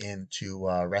walking into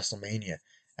WrestleMania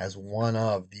as one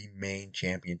of the main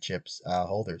championships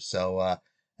holders. So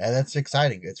that's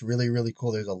exciting. It's really, really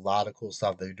cool. There's a lot of cool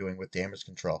stuff they're doing with Damage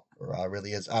Control.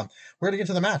 Really is. We're going to get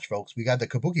to the match, folks. We got the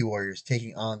Kabuki Warriors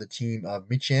taking on the team of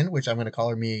Michin, which I'm going to call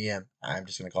her Mia Yim. I'm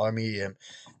just going to call her Mia Yim,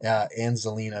 and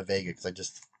Zelina Vega,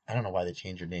 because I don't know why they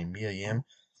changed her name. Mia Yim.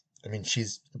 I mean,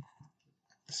 excuse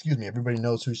me, everybody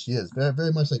knows who she is. Very,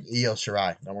 very much like Io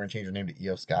Shirai. Now we're going to change her name to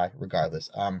Io Sky,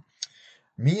 regardless.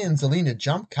 Mia and Zelina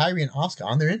jump Kairi and Asuka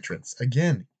on their entrance.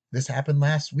 Again, this happened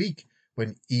last week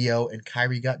when Io and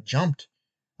Kairi got jumped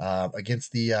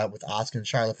against with Asuka and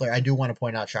Charlotte Flair. I do want to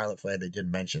point out Charlotte Flair, they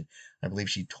did mention, I believe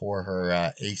she tore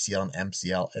her ACL and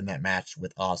MCL in that match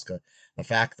with Asuka. The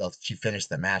fact that she finished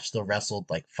the match, still wrestled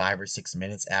like 5 or 6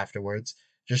 minutes afterwards,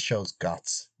 just shows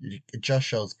guts. It just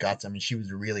shows guts. I mean, she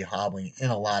was really hobbling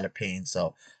in a lot of pain.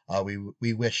 So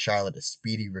we wish Charlotte a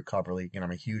speedy recovery. Again,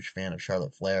 I'm a huge fan of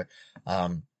Charlotte Flair.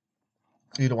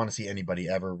 You don't want to see anybody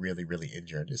ever really, really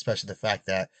injured, especially the fact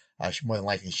that more than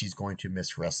likely she's going to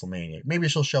miss WrestleMania. Maybe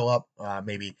she'll show up,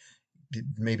 maybe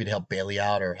to help Bayley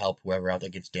out or help whoever out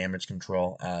that gets Damage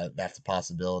Control. That's a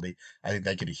possibility. I think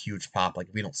that get a huge pop. Like,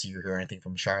 if we don't see or hear anything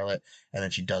from Charlotte, and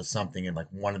then she does something in like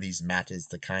one of these matches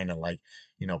to kind of like,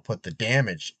 put the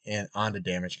damage onto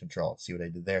Damage Control. See what I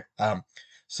did there?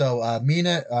 So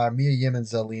Mia Yim and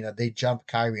Zelina, they jump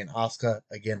Kairi and Asuka.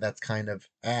 Again, that's kind of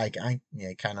I kind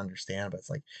of understand, but it's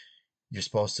like you're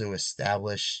supposed to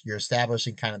you're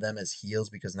establishing kind of them as heels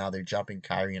because now they're jumping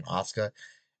Kairi and Asuka.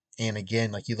 And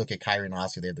again, like you look at Kairi and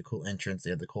Asuka, they have the cool entrance,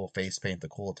 they have the cool face paint, the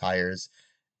cool attires.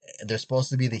 They're supposed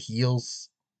to be the heels,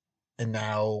 and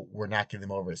now we're not getting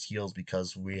them over as heels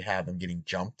because we have them getting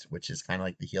jumped, which is kind of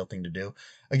like the heel thing to do.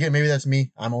 Again, maybe that's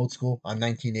me. I'm old school. I'm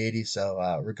 1980,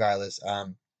 so regardless.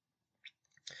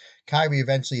 Kairi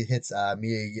eventually hits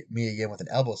Mia Yim with an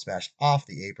elbow smash off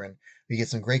the apron. We get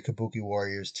some great Kabuki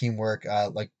Warriors teamwork,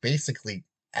 like basically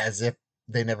as if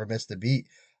they never missed a beat.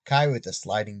 Kairi with a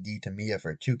sliding D to Mia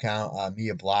for a 2 count.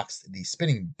 Mia blocks the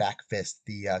spinning back fist,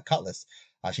 the cutlass.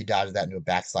 She dodges that into a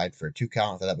backslide for a 2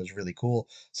 count. I thought that was really cool.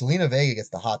 Zelina Vega gets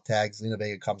the hot tag. Zelina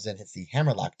Vega comes in, hits the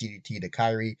hammerlock DDT to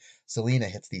Kairi. Zelina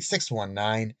hits the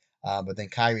 619. But then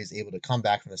Kairi is able to come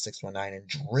back from the 619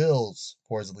 and drills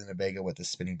poor Zelina Vega with the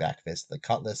spinning back fist, the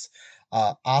cutlass.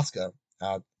 Asuka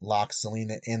locks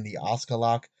Zelina in the Asuka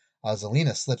lock.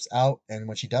 Zelina slips out, and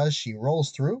when she does, she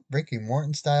rolls through, Ricky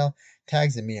Morton style,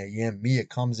 tags in Mia Yim. Mia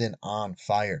comes in on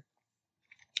fire.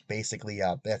 basically,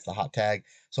 that's the hot tag.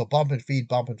 So bump and feed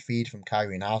from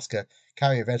Kairi and Asuka.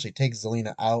 Kairi eventually takes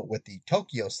Zelina out with the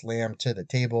Tokyo Slam to the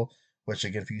table, which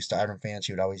again, for you Stardom fans,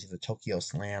 she would always do the Tokyo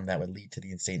Slam that would lead to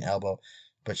the insane elbow.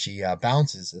 But she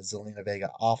bounces Zelina Vega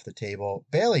off the table.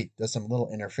 Bayley does some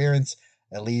little interference.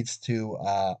 It leads to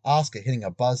Asuka hitting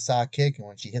a buzzsaw kick, and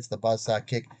when she hits the buzzsaw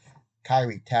kick,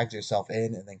 Kairi tags herself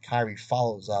in, and then Kairi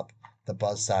follows up the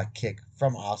buzzsaw kick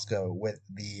from Asuka with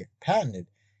the patented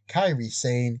Kairi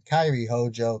Sane, Kairi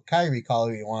Hojo, Kairi call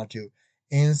it you want to,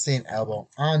 insane elbow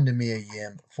on to Mia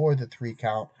Yim for the 3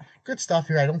 count. Good stuff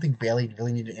here. I don't think Bayley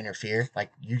really needed to interfere.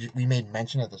 Like we made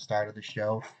mention at the start of the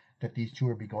show that these two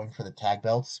would be going for the tag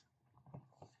belts.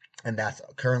 And that's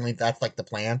like the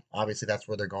plan. Obviously, that's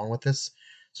where they're going with this.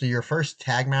 So your first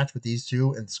tag match with these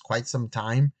two in quite some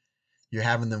time, you're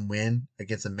having them win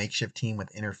against a makeshift team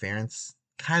with interference.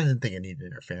 Kind of didn't think it needed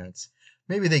interference.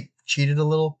 Maybe they cheated a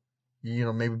little,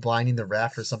 maybe blinding the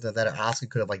ref or something like that. Or Asuka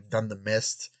could have like done the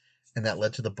mist, and that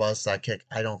led to the buzzsaw kick.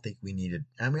 I don't think we needed.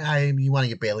 I mean, you want to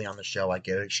get Bayley on the show. I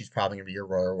get it. She's probably gonna be your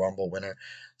Royal Rumble winner,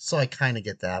 so I kind of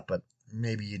get that. But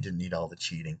maybe you didn't need all the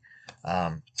cheating.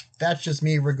 That's just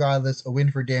me. Regardless, a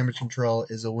win for Damage Control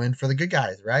is a win for the good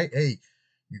guys, right? Hey,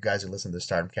 you guys are listening to the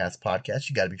Stardom Cast podcast.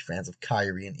 You got to be fans of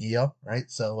Kairi and Io, right?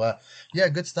 So, yeah,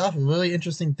 good stuff. Really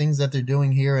interesting things that they're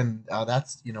doing here, and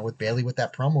that's with Bayley with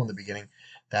that promo in the beginning.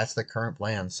 That's the current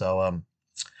plan. So,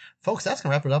 folks, that's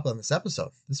gonna wrap it up on this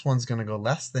episode. This one's gonna go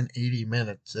less than 80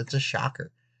 minutes. It's a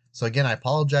shocker. So again, I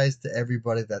apologize to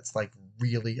everybody that's like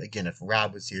really. Again, if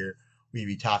Rob was here, we'd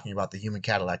be talking about the Human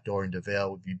Cadillac Dorian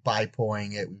DeVille. We'd be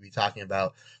bipoing it. We'd be talking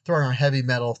about throwing our heavy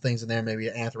metal things in there, maybe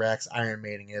Anthrax, Iron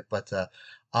Maiden it. But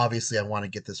obviously, I want to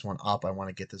get this one up. I want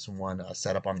to get this one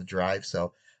set up on the drive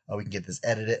so we can get this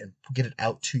edited and get it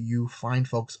out to you fine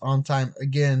folks on time.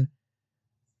 Again,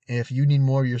 if you need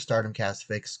more of your Stardom Cast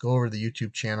fix, go over to the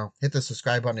YouTube channel. Hit the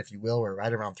subscribe button if you will. We're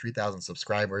right around 3,000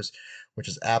 subscribers, which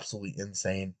is absolutely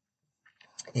insane.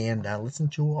 And listen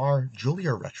to our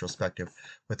Julia retrospective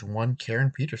with one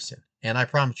Karen Peterson. And I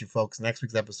promise you, folks, next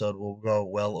week's episode will go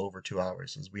well over 2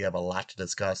 hours as we have a lot to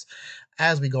discuss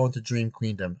as we go into Dream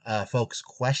Queendom. Folks,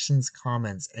 questions,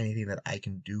 comments, anything that I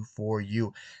can do for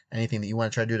you, anything that you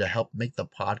want to try to do to help make the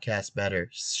podcast better,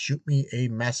 shoot me a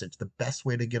message. The best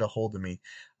way to get a hold of me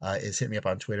is hit me up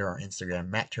on Twitter or Instagram,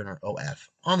 Matt Turner OF,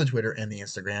 on the Twitter and the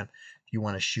Instagram. If you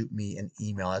want to shoot me an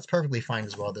email, that's perfectly fine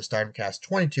as well. The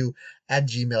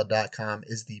StardomCast22@gmail.com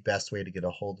is the best way to get a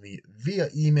hold of me via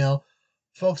email.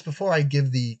 Folks, before I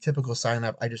give the typical sign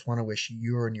up, I just want to wish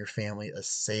you and your family a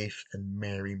safe and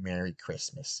Merry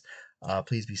Christmas.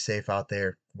 Please be safe out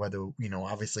there. Whether,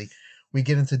 obviously we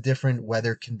get into different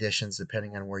weather conditions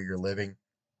depending on where you're living,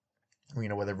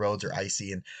 where the roads are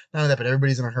icy and none of that, but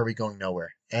everybody's in a hurry going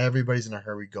nowhere.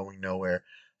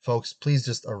 Folks, please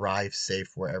just arrive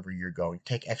safe wherever you're going.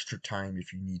 Take extra time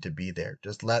if you need to be there.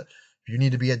 If you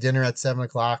need to be at dinner at 7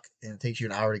 o'clock and it takes you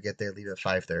an hour to get there, leave at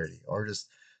 5:30. Or just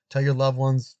tell your loved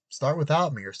ones, start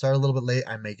without me or start a little bit late.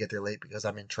 I may get there late because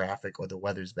I'm in traffic or the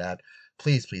weather's bad.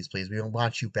 Please, please, please. We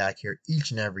want you back here each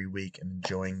and every week and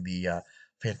enjoying the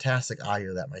fantastic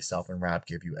audio that myself and Rob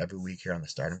give you every week here on the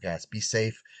Stardom Cast. Be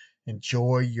safe.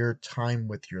 Enjoy your time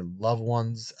with your loved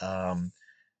ones.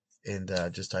 And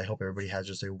I hope everybody has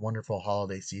just a wonderful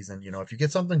holiday season. If you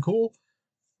get something cool,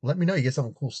 let me know. You get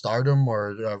something cool, Stardom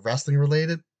or wrestling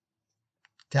related,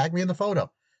 tag me in the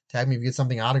photo. Tag me if you get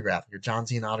something autographed, your John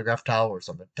Cena autographed towel or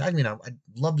something. Tag me now. I'd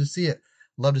love to see it.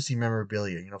 Love to see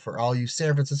memorabilia. For all you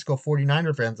San Francisco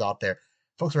 49er fans out there,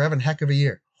 folks, we're having a heck of a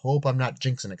year. Hope I'm not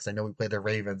jinxing it because I know we play the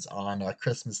Ravens on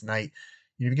Christmas night.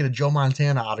 If you get a Joe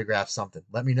Montana autograph something,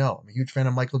 let me know. I'm a huge fan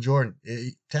of Michael Jordan.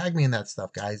 Tag me in that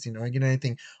stuff, guys. I get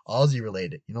anything Aussie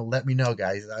related, let me know,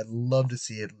 guys. I'd love to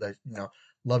see it.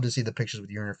 Love to see the pictures with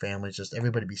you and your families. Just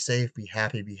everybody be safe, be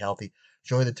happy, be healthy.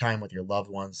 Enjoy the time with your loved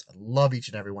ones. I love each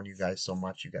and every one of you guys so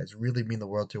much. You guys really mean the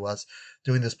world to us.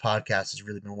 Doing this podcast has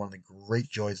really been one of the great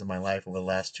joys of my life over the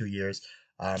last 2 years.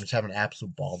 I'm just having an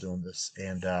absolute ball doing this.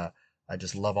 And I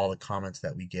just love all the comments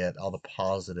that we get, all the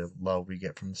positive love we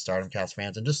get from the Stardom Cast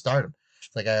fans and just Stardom.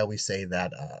 Like I always say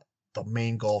that the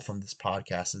main goal from this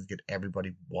podcast is to get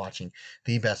everybody watching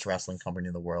the best wrestling company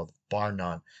in the world, bar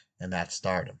none, and that's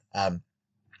Stardom.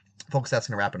 Folks, that's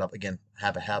going to wrap it up. Again,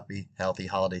 have a happy, healthy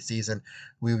holiday season.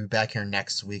 We'll be back here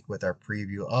next week with our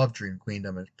preview of Dream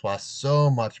Queendom and plus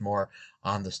so much more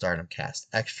on the Stardom Cast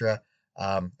Extra.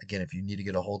 Again, if you need to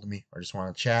get a hold of me or just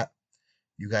want to chat,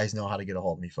 you guys know how to get a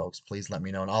hold of me, folks. Please let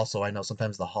me know. And also, I know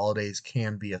sometimes the holidays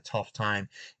can be a tough time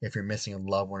if you're missing a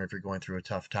loved one, if you're going through a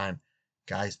tough time.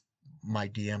 Guys, my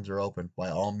DMs are open.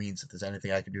 By all means, if there's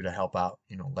anything I can do to help out,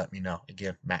 let me know.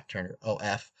 Again, Matt Turner,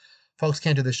 OF. Folks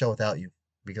can't do the show without you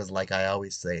because, like I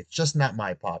always say, it's just not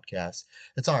my podcast.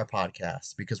 It's our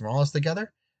podcast because we're all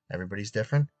together. Everybody's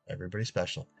different. Everybody's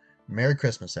special. Merry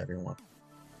Christmas, everyone.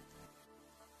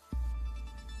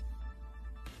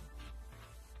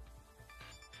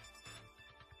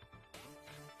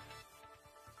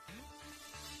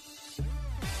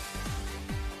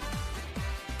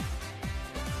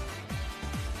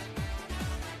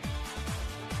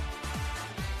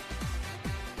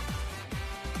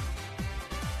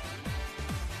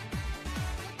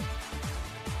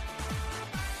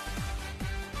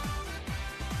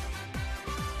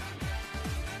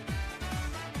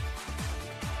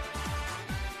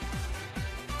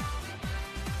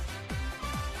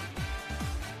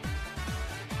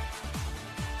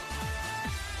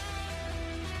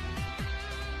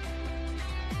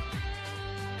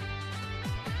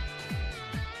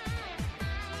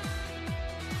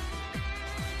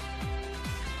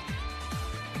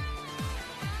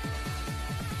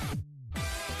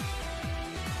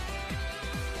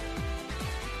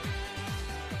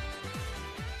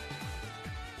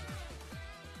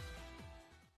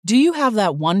 Do you have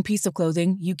that one piece of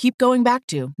clothing you keep going back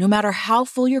to, no matter how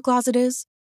full your closet is?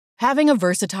 Having a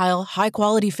versatile,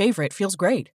 high-quality favorite feels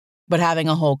great, but having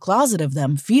a whole closet of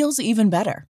them feels even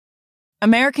better.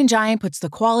 American Giant puts the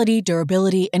quality,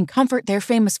 durability, and comfort they're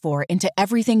famous for into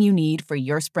everything you need for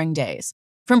your spring days.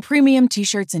 From premium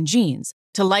t-shirts and jeans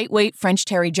to lightweight French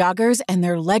terry joggers and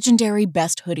their legendary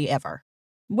best hoodie ever.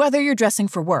 Whether you're dressing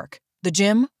for work, the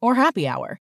gym, or happy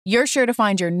hour, you're sure to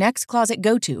find your next closet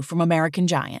go-to from American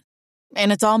Giant.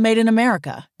 And it's all made in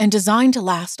America and designed to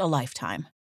last a lifetime.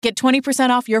 Get 20%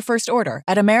 off your first order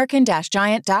at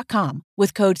american-giant.com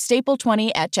with code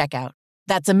STAPLE20 at checkout.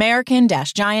 That's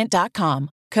american-giant.com,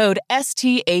 code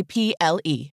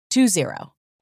STAPLE20.